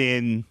I get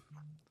in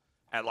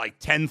at like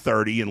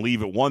 10:30 and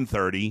leave at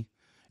 1:30.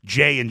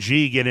 J and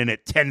G get in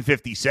at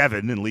 10:57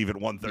 and leave at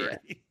 1:30.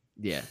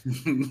 Yeah.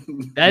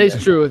 That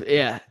is true.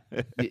 Yeah.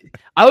 I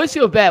always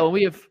feel bad when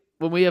we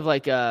have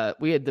like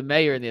we had the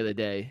mayor in the other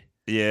day.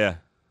 Yeah.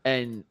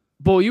 And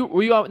Bull, you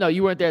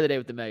weren't there the day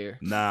with the mayor.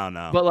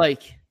 No. But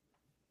like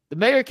the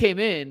mayor came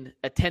in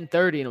at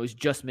 10:30 and it was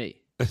just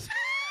me.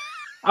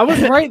 I was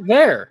right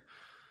there.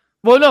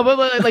 Well, no, but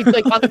like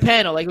on the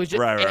panel, like it was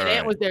just right.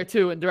 Ant was there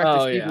too, and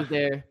Director Steve was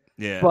there.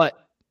 Yeah.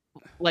 But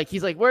like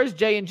he's like, "Where's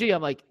J and G?"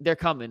 I'm like, "They're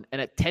coming."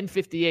 And at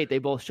 10:58, they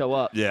both show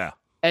up. Yeah.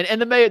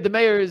 And the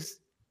mayor is,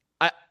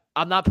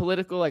 I'm not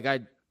political. Like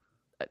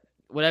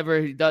whatever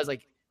he does,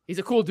 like he's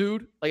a cool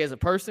dude. Like as a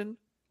person,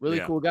 really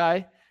cool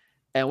guy.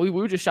 And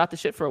we just shot the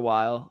shit for a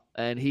while.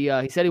 And he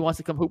said he wants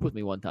to come hoop with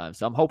me one time.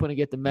 So I'm hoping to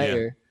get the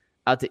mayor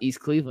out to East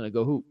Cleveland and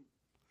go hoop.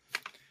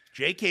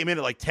 Jay came in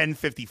at like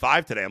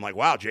 10:55 today. I'm like,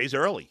 wow, Jay's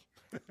early.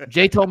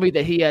 Jay told me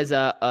that he has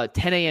a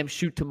 10 a.m.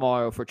 shoot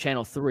tomorrow for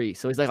Channel 3.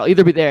 So he's like, I'll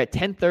either be there at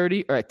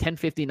 10:30 or at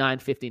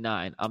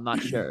 10:59:59. I'm not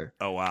sure.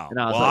 Oh, wow.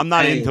 Well, I'm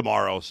not in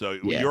tomorrow, so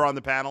you're on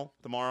the panel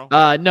tomorrow?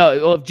 No.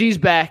 Well, if G's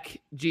back,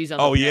 G's on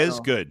the panel. Oh, he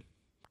is? Good.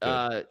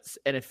 And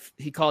if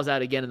he calls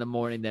out again in the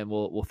morning, then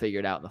we'll figure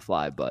it out on the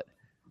fly. But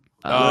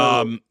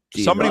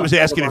somebody was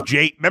asking if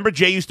Jay – remember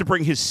Jay used to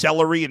bring his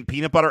celery and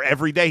peanut butter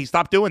every day? He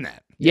stopped doing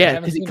that. Yeah,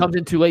 because he comes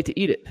in too late to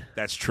eat it.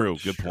 That's true.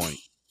 Good point.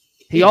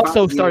 He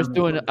also starts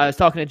doing. I was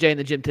talking to Jay in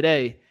the gym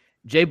today.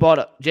 Jay bought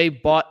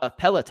a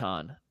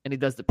Peloton, and he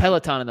does the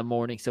Peloton in the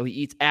morning, so he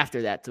eats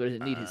after that, so he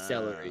doesn't need his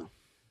celery.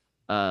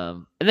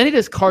 And then he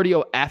does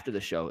cardio after the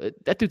show.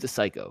 That dude's a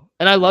psycho,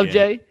 and I love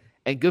Jay,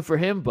 and good for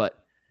him,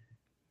 but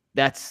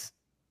that's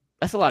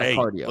a lot of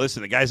cardio.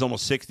 Listen, the guy's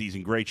almost 60. He's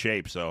in great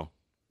shape, so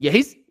yeah,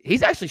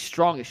 he's actually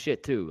strong as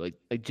shit too.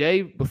 Like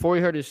Jay, before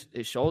he hurt his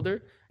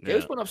shoulder, Jay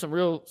was putting up some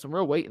real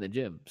weight in the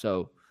gym.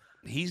 So.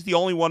 He's the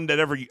only one that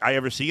I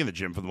ever see in the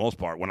gym for the most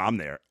part when I'm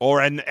there.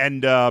 Or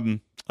and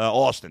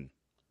Austin.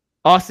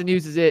 Austin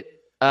uses it.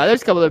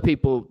 There's a couple other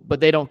people, but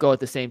they don't go at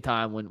the same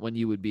time when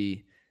you would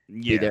be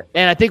there.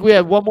 And I think we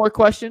have one more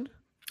question.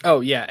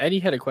 Oh, yeah. Eddie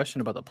had a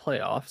question about the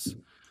playoffs.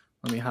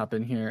 Let me hop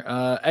in here.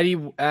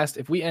 Eddie asked,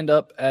 if we end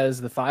up as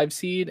the 5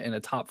 seed and a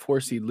top 4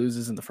 seed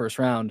loses in the first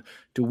round,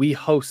 do we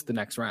host the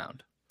next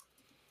round?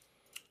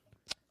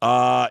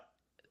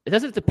 It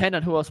doesn't depend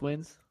on who else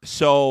wins.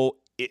 So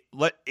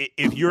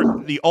if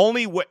you're the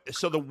only way,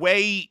 so the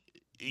way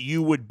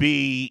you would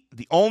be,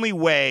 the only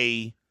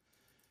way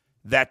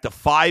that the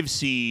 5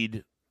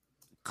 seed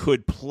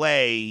could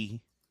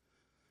play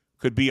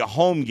could be a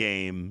home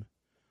game.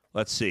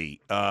 Let's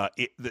see. So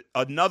if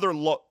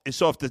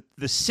the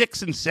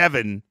 6 and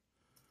 7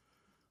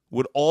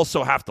 would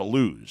also have to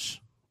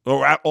lose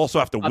or also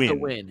have to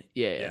win.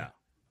 Yeah.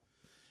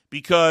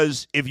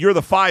 Because if you're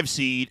the 5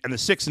 seed and the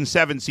 6 and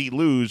 7 seed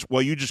lose,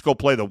 well, you just go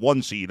play the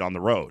 1 seed on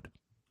the road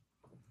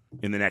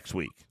in the next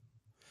week.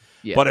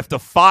 Yeah. But if the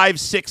 5,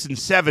 6, and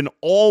 7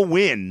 all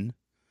win,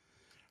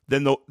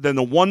 then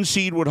the 1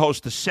 seed would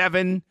host the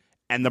 7,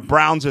 and the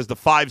Browns as the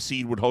 5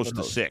 seed would host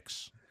the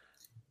 6.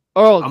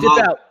 Earl, dip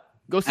out.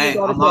 Go see Hey,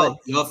 your daughter play.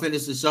 Y'all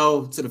finish the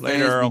show. To the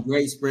fans, Earl. be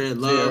great, spread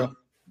love.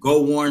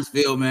 Go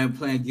Warrensville, man.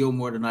 Playing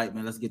Gilmore tonight,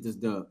 man. Let's get this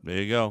dub. There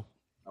you go.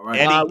 All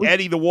right.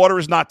 Eddie, the water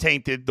is not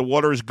tainted. The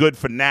water is good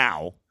for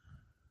now.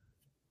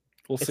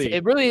 We'll see.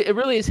 It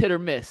really is hit or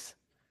miss.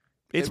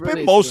 It's really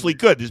been mostly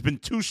good. There's been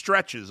 2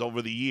 stretches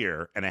over the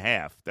year and a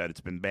half that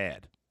it's been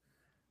bad.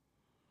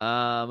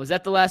 Was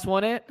that the last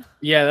one, Ant?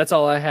 Yeah, that's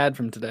all I had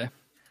from today.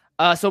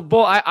 So,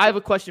 Bull, I have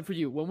a question for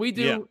you. When we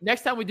do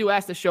next time we do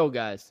Ask the Show,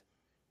 guys,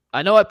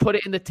 I know I put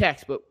it in the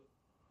text, but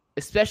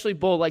especially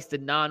Bull likes the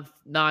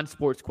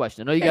non-sports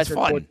question. I know you guys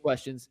have sports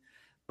questions,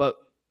 but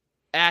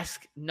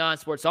ask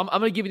non-sports. So I'm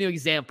going to give you an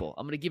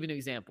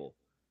example.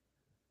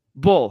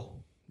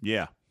 Bull.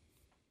 Yeah.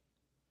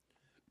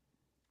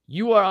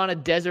 You are on a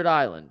desert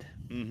island,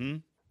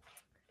 and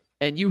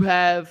you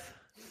have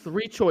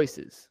 3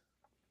 choices.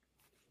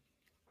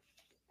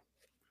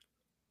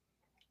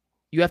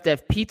 You have to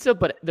have pizza,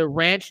 but the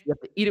ranch, you have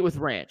to eat it with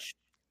ranch.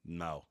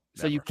 No.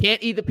 So you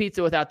can't eat the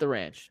pizza without the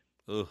ranch.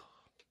 Ugh.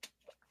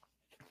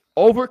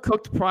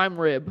 Overcooked prime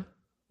rib,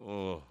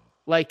 Ugh.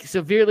 like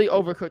severely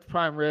overcooked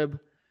prime rib,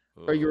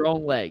 or your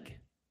own leg.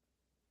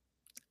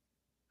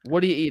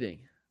 What are you eating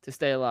to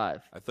stay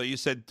alive? I thought you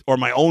said, or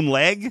my own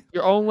leg?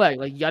 Your own leg.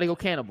 Like, you got to go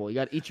cannibal. You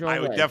got to eat your own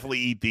leg. I would definitely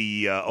eat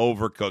the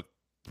overcooked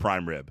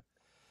prime rib.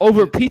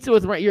 Over pizza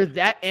with ranch. You're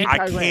that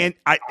anti-ranch.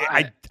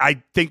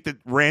 I think that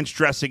ranch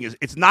dressing is,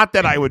 it's not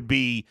that I would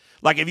be,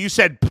 like if you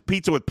said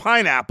pizza with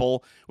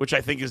pineapple, which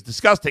I think is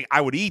disgusting, I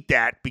would eat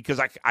that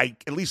because I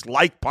at least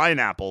like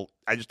pineapple.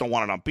 I just don't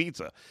want it on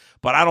pizza.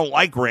 But I don't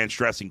like ranch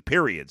dressing,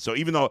 period. So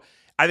even though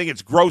I think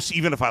it's gross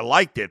even if I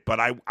liked it,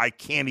 but I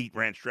can't eat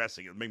ranch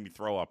dressing. It would make me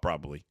throw up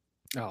probably.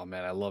 Oh,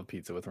 man, I love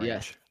pizza with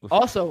ranch. Yeah.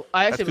 Also,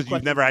 I actually That's have a because question.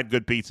 you've never had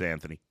good pizza,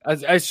 Anthony.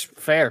 It's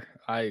fair.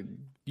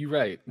 You're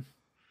right.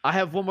 I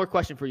have one more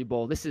question for you,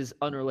 Bull. This is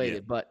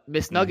unrelated, but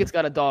Miss Nuggets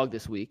got a dog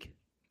this week.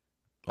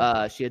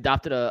 She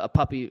adopted a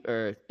puppy,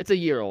 or it's a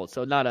year old,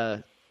 so not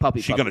a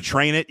puppy. She's going to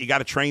train it? You got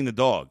to train the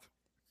dog.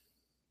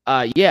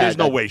 Yeah. There's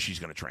no way she's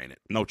going to train it.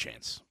 No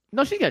chance.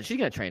 No, she's gonna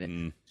train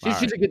it.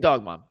 She's right. a good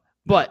dog mom.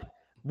 But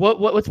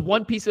what's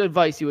one piece of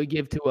advice you would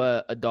give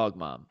to a dog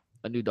mom,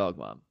 a new dog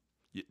mom?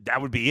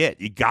 That would be it.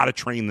 You got to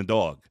train the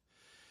dog.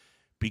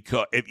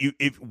 Because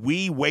if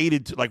we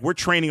waited, like we're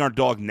training our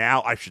dog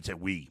now, I should say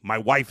my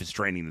wife is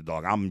training the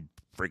dog. I'm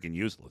freaking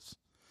useless.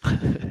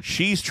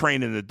 She's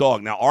training the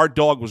dog. Now, our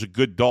dog was a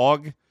good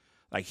dog.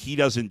 Like, he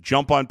doesn't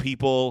jump on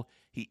people.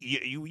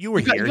 You were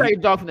here. You got your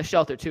dog from the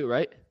shelter too,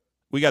 right?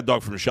 We got a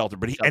dog from the shelter,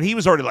 but he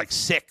was already like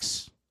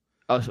 6.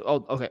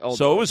 Okay.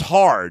 So it was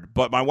hard,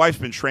 but my wife's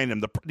been training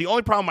him. The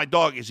only problem with my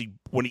dog is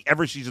when he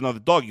ever sees another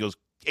dog, he goes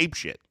ape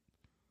shit.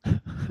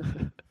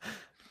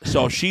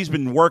 So she's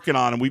been working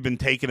on him. We've been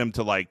taking him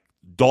to like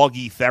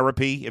doggy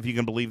therapy, if you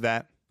can believe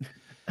that.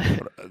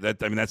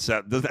 Doesn't that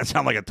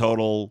sound like a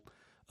total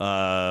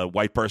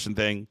white person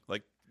thing?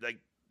 Like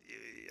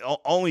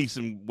only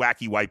some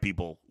wacky white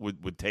people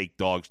would take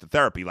dogs to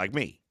therapy, like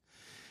me.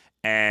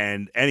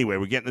 And anyway,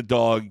 we're getting the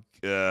dog.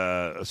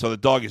 So the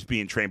dog is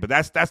being trained, but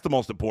that's the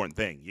most important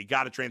thing. You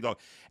got to train the dog,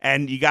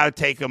 and you got to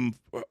take him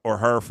or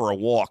her for a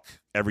walk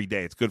every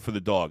day. It's good for the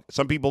dog.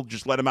 Some people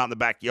just let him out in the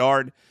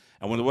backyard.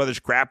 And when the weather's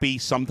crappy,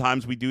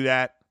 sometimes we do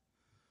that.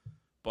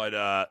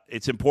 But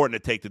it's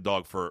important to take the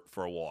dog for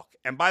a walk.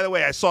 And by the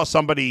way, I saw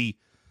somebody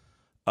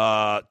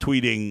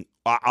tweeting,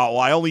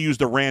 I only use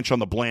the ranch on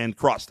the bland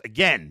crust.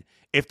 Again,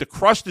 if the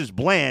crust is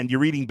bland,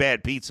 you're eating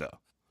bad pizza.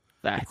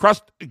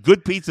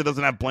 Good pizza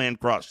doesn't have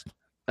bland crust.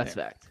 That's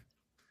fact.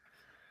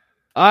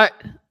 All right.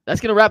 That's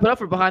going to wrap it up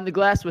for Behind the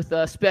Glass with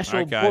a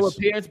special Bull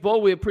appearance.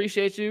 Bull, we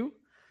appreciate you.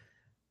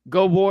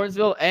 Go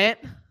Warrensville. Ant.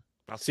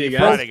 I'll see you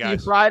Friday, guys. See you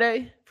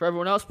Friday. For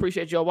everyone else,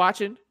 appreciate y'all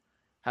watching.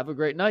 Have a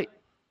great night.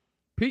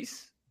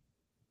 Peace.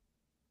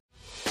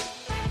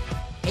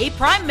 Hey,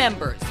 Prime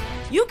members,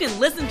 you can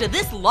listen to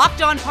this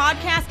Locked On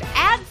podcast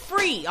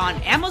ad-free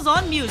on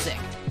Amazon Music.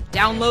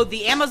 Download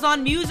the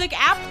Amazon Music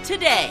app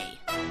today.